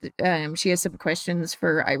outside, she has some questions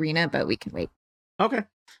for Irina, but we can wait. Okay.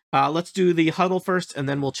 Let's do the huddle first, and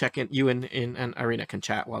then we'll check in. You and Irina can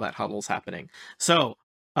chat while that huddle's happening. So,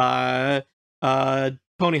 pony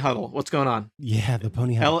huddle. What's going on? yeah, the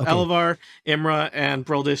pony huddle. Okay. Elevar, Imra, and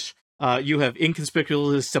Broldish. You have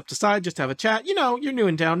inconspicuously stepped aside just to have a chat. You're new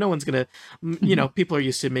in town. No one's gonna, people are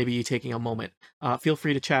used to maybe you taking a moment. Feel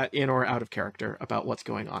free to chat in or out of character about what's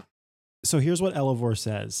going on. So here's what Elevor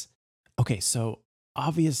says. Okay, so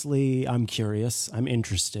obviously I'm curious, I'm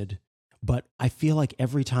interested, but I feel like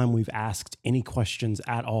every time we've asked any questions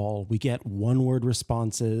at all, we get one-word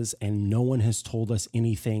responses and no one has told us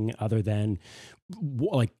anything other than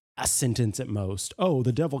like a sentence at most. Oh,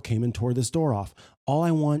 the devil came and tore this door off. All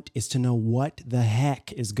I want is to know what the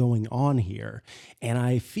heck is going on here. And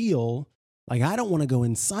I feel like I don't want to go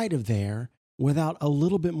inside of there without a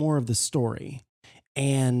little bit more of the story.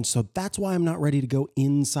 And so that's why I'm not ready to go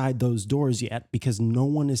inside those doors yet, because no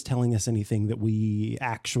one is telling us anything that we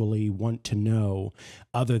actually want to know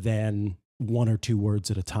other than one or two words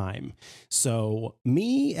at a time. So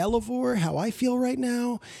me, Elevor, how I feel right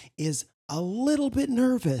now is a little bit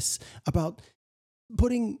nervous about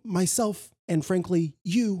putting myself and frankly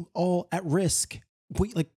you all at risk.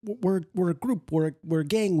 We're a group, we're a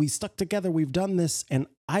gang, we stuck together, we've done this, and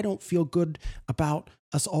I don't feel good about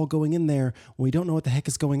us all going in there when we don't know what the heck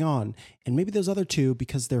is going on. And maybe those other two,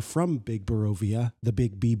 because they're from Big Borovia, the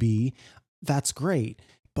big BB, that's great.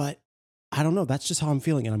 But I don't know, that's just how I'm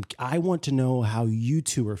feeling. And I want to know how you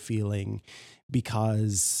two are feeling,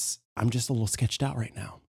 because I'm just a little sketched out right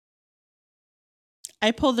now.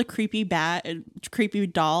 I pull the creepy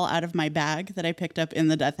doll out of my bag that I picked up in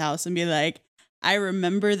the death house and be like, I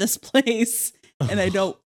remember this place and I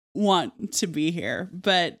don't want to be here,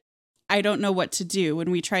 but I don't know what to do.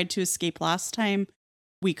 When we tried to escape last time,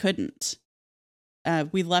 we couldn't.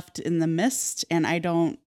 We left in the mist, and I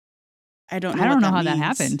don't know how that means.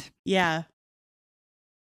 happened. Yeah.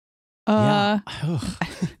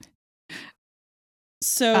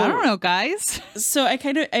 So I don't know, guys. So I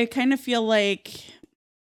kind of feel like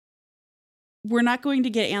we're not going to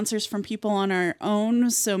get answers from people on our own.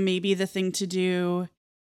 So maybe the thing to do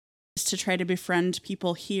is to try to befriend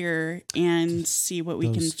people here and see what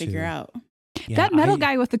we can figure out. Yeah, that metal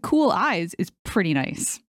guy with the cool eyes is pretty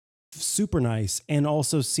nice. Super nice, and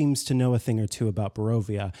also seems to know a thing or two about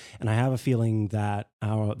Borovia. And I have a feeling that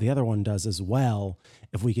the other one does as well.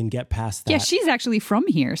 If we can get past that. Yeah, she's actually from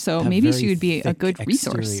here, so maybe she would be a good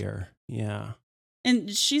resource. Exterior. Yeah.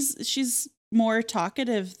 And she's more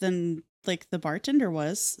talkative than like the bartender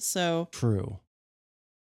was. So True.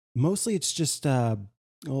 Mostly it's just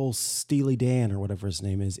old Steely Dan or whatever his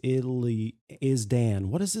name is. Is Dan.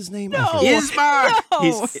 What is his name? No. Ismark!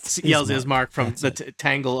 No. He yells Ismark. Ismark from That's the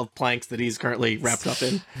tangle of planks that he's currently wrapped up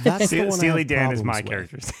in. That's the one I Steely have Dan is my problems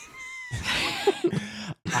character's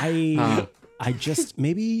with. I just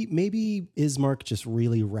maybe Ismark just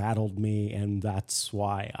really rattled me, and that's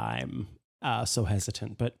why I'm so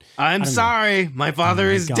hesitant. But I'm sorry, my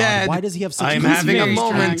father is God, dead. why does he have such? I'm he's having a very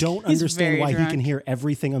moment. drunk. I don't He's understand very why drunk. he can hear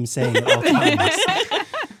everything I'm saying at all times.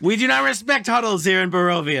 We do not respect huddles here in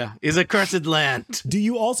Barovia. Is a cursed land. Do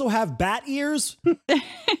you also have bat ears?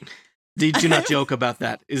 Do not joke about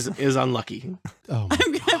that. Is unlucky. Oh my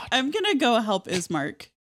God. I'm gonna go help Ismark.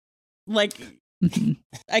 Like,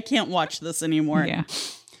 I can't watch this anymore. Yeah.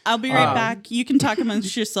 I'll be right back. You can talk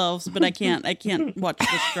amongst yourselves, but I can't watch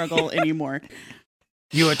the struggle anymore.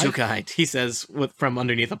 You are too kind, he says from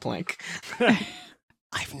underneath a plank.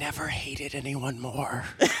 I've never hated anyone more.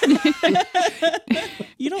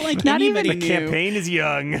 You don't like Not even anybody The new. campaign is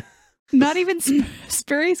young. Not even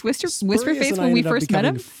Spurious Whisperface when we first met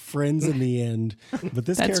him. Friends in the end, but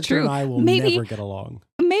this That's character true. and I will Maybe- never get along.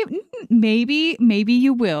 Maybe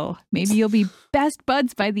you will. Maybe you'll be best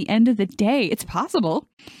buds by the end of the day. It's possible.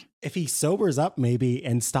 If he sobers up, maybe,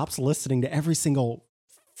 and stops listening to every single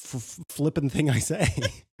flippin' thing I say.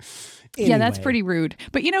 Yeah, that's Anyway. pretty rude.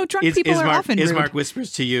 But drunk people are often rude. Ismark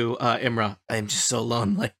whispers to you, Imra, I am just so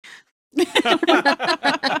lonely.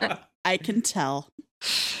 I can tell.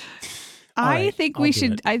 right, I think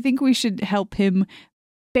we should help him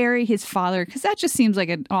bury his father, because that just seems like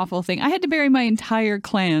an awful thing. I had to bury my entire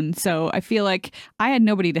clan, so I feel like I had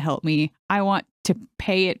nobody to help me. I want to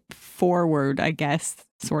pay it forward, I guess,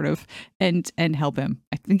 sort of, and help him.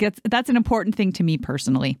 I think that's an important thing to me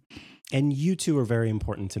personally. And you two are very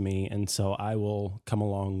important to me, and so I will come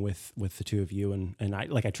along with the two of you, and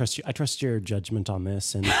I trust you. I trust your judgment on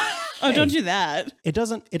this, and Oh, don't do that. it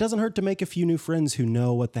doesn't hurt to make a few new friends who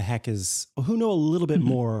know what the heck is, who know a little bit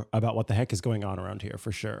more about what the heck is going on around here,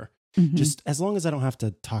 for sure. Mhm. Just as long as I don't have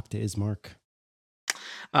to talk to Ismark.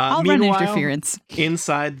 I'll run Meanwhile, interference.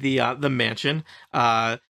 inside the mansion,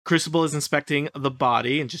 Crucible is inspecting the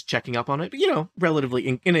body and just checking up on it, relatively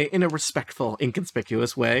in a respectful,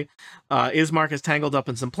 inconspicuous way. Ismark is tangled up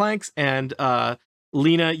in some planks, and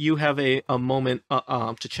Lena, you have a moment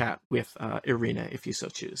to chat with Irina if you so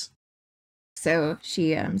choose. So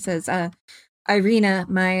she says, Irina,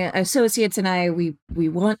 my associates and I, we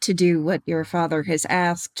want to do what your father has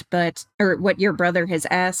asked, or what your brother has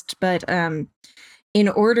asked, but in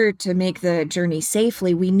order to make the journey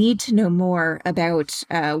safely, we need to know more about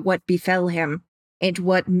what befell him and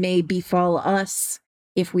what may befall us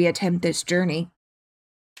if we attempt this journey.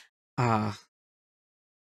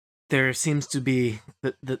 There seems to be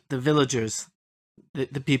the villagers,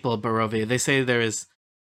 the people of Barovia. They say there is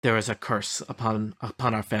a curse upon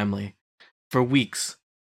our family. For weeks,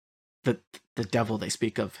 the devil they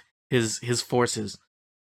speak of, his forces,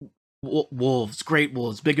 wolves, great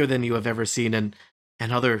wolves, bigger than you have ever seen, and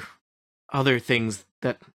other things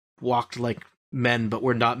that walked like men but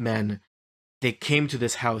were not men. They came to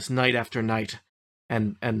this house night after night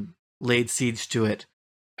and laid siege to it,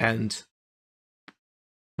 and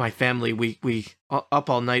my family, we up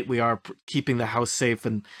all night, we are keeping the house safe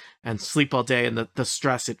and sleep all day, and the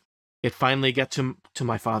stress, it finally get to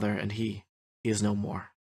my father, and he is no more.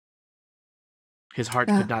 His heart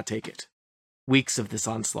could not take it. Weeks of this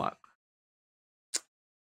onslaught.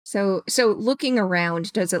 So looking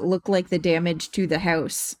around, does it look like the damage to the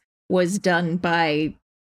house was done by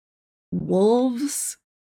wolves?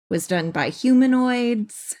 Was done by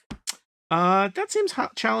humanoids? That seems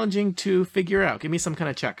challenging to figure out. Give me some kind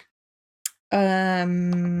of check.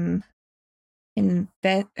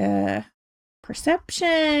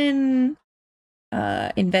 Perception,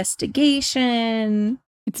 investigation.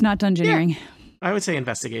 It's not dungeoneering. I would say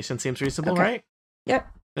investigation seems reasonable, Okay. right? Yep.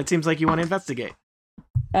 It seems like you want to investigate.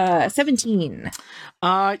 17.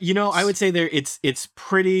 I would say it's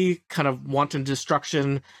pretty kind of wanton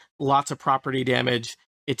destruction, lots of property damage.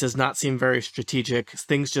 It does not seem very strategic.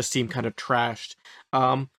 Things just seem kind of trashed.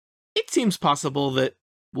 It seems possible that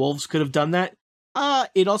wolves could have done that.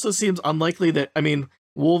 It also seems unlikely that,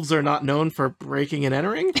 wolves are not known for breaking and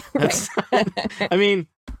entering. Right.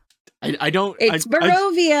 I don't. It's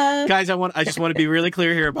Barovia. Guys, I just want to be really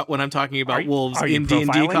clear here about when I'm talking about wolves are you in D&D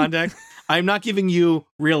profiling? context. I'm not giving you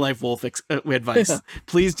real life wolf advice.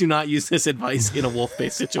 Please do not use this advice in a wolf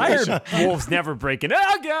based I situation. heard wolves never break in.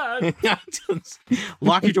 Oh god!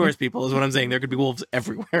 Lock your doors, people. Is what I'm saying. There could be wolves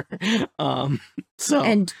everywhere. So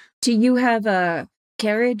And do you have a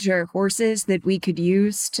carriage or horses that we could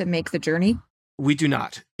use to make the journey? we do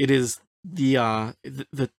not. It is the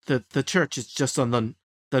church is just on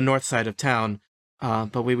the north side of town,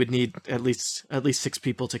 but we would need at least 6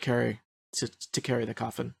 people to carry the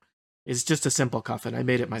coffin. It's just a simple coffin. I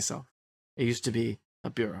made it myself. It used to be a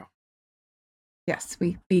bureau. Yes,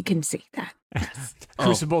 we can see that.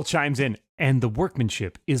 Crucible chimes in, and the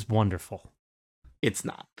workmanship is wonderful. It's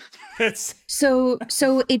not. It's So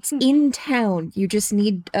it's in town. You just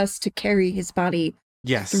need us to carry his body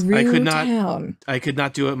Yes, through I could not. town. I could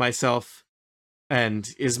not do it myself, and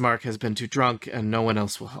Ismark has been too drunk, and no one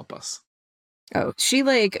else will help us. Oh, she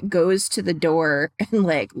goes to the door and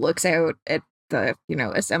looks out at the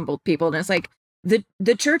assembled people, and it's like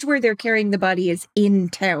the church where they're carrying the body is in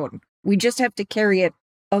town. We just have to carry it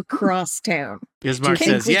across town. Ismark Do you think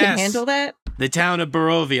says, we "Yes, can handle that? the town of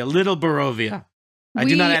Barovia, Little Barovia. I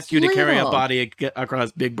do not ask you to carry a Little. body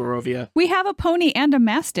across Big Barovia." We have a pony and a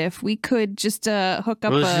mastiff. We could just hook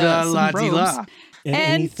up some robes, And And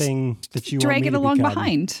anything that you want drag me it to along become.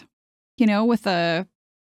 behind. With a,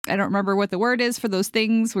 I don't remember what the word is for those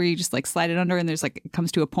things where you just slide it under and there's it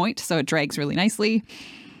comes to a point, so it drags really nicely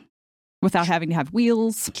without having to have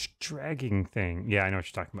wheels. dragging thing. Yeah, I know what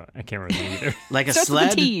you're talking about. I can't remember either. Like a Starts with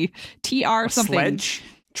sled, a T, TR something, Sledge?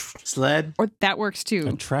 sled, or that works A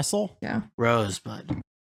too. trestle? rosebud,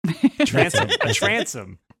 Transom. A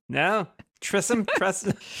transom. No? Trissom?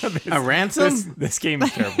 a ransom. This game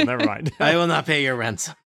is terrible. Never mind. I will not pay your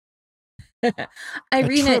ransom.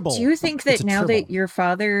 Irina, tribble. do you think It's that a now tribble. that your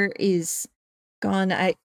father is gone,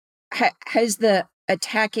 has the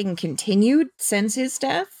attacking continued since his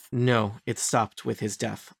death? No, it stopped with his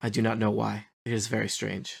death. I do not know why. It is very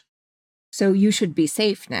strange. So you should be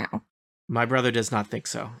safe now. My brother does not think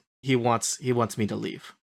so. He wants me to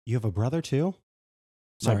leave. You have a brother too?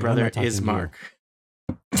 My Sorry, I'm brother not talking is to you. Mark.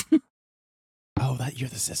 Oh, that you're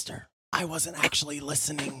the sister. I wasn't actually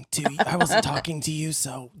listening to you. I wasn't talking to you,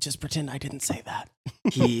 so just pretend I didn't say that.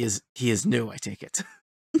 He is new, I take it.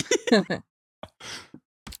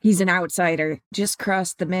 He's an outsider, just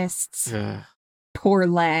crossed the mists. Uh, Poor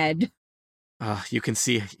lad. you can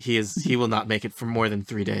see he will not make it for more than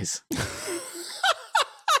 3 days.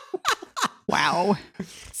 Wow.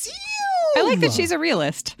 I like that she's a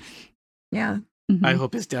realist. Yeah. Mhm. I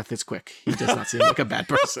hope his death is quick. He does not seem like a bad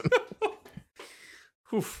person.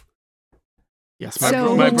 Oof. Yes,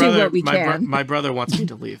 So we'll do what we can. my brother wants me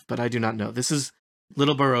to leave, but I do not know. This is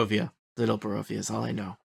Little Barovia. Little Barovia is all I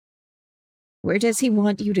know. Where does he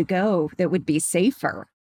want you to go that would be safer?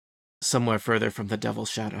 Somewhere further from the Devil's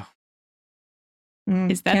Shadow.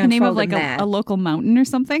 Is that the Can't name of fault him a that. local mountain or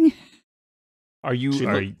something? Are you... She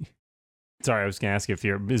look- Sorry, I was going to ask if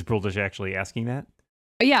is Bruldish actually asking that?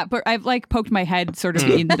 Yeah, but I've poked my head sort of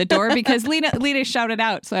in the door because Lena shouted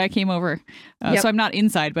out, so I came over. Yep. So I'm not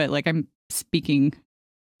inside, but I'm speaking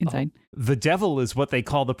inside. The devil is what they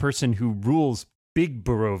call the person who rules Big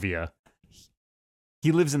Barovia.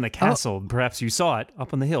 He lives in the castle. Perhaps you saw it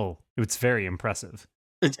up on the hill. It's very impressive.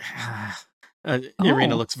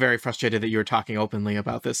 Irina looks very frustrated that you were talking openly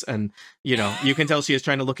about this, and you can tell she is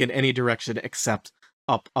trying to look in any direction except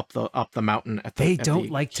up the mountain at the They at don't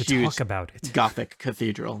the like to huge talk about it. Gothic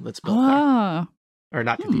cathedral that's built there. Ah, Or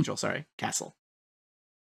not cathedral, sorry, castle.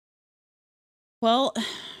 Well,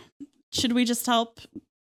 should we just help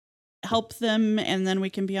them and then we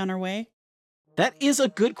can be on our way? That is a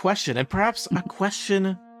good question, and perhaps a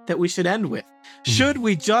question that we should end with. Should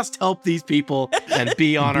we just help these people and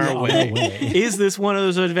be on our way? Is this one of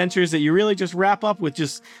those adventures that you really just wrap up with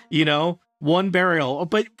just, one burial?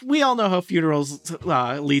 But we all know how funerals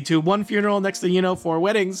lead to. One funeral next to, 4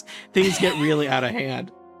 weddings. Things get really out of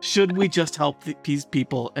hand. Should we just help these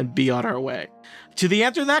people and be on our way? To the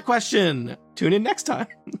answer to that question, tune in next time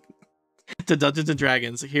to Dungeons &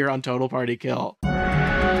 Dragons here on Total Party Kill.